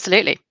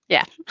 Absolutely,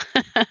 yeah.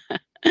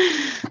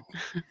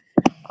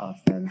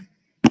 Awesome.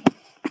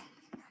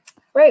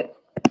 Great.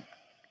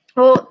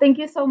 Well, thank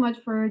you so much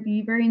for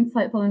the very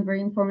insightful and very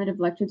informative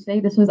lecture today.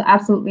 This was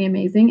absolutely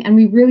amazing, and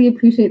we really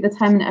appreciate the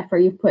time and effort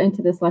you've put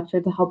into this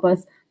lecture to help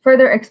us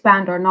further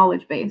expand our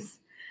knowledge base.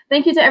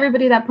 Thank you to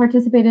everybody that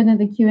participated in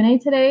the Q&A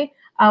today.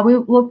 We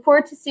look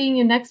forward to seeing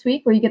you next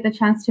week, where you get the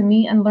chance to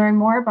meet and learn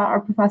more about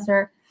our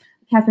Professor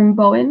Catherine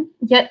Bowen,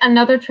 yet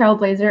another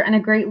trailblazer and a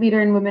great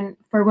leader in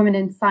for women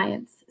in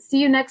science. See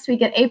you next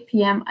week at 8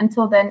 p.m.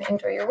 Until then,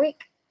 enjoy your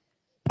week.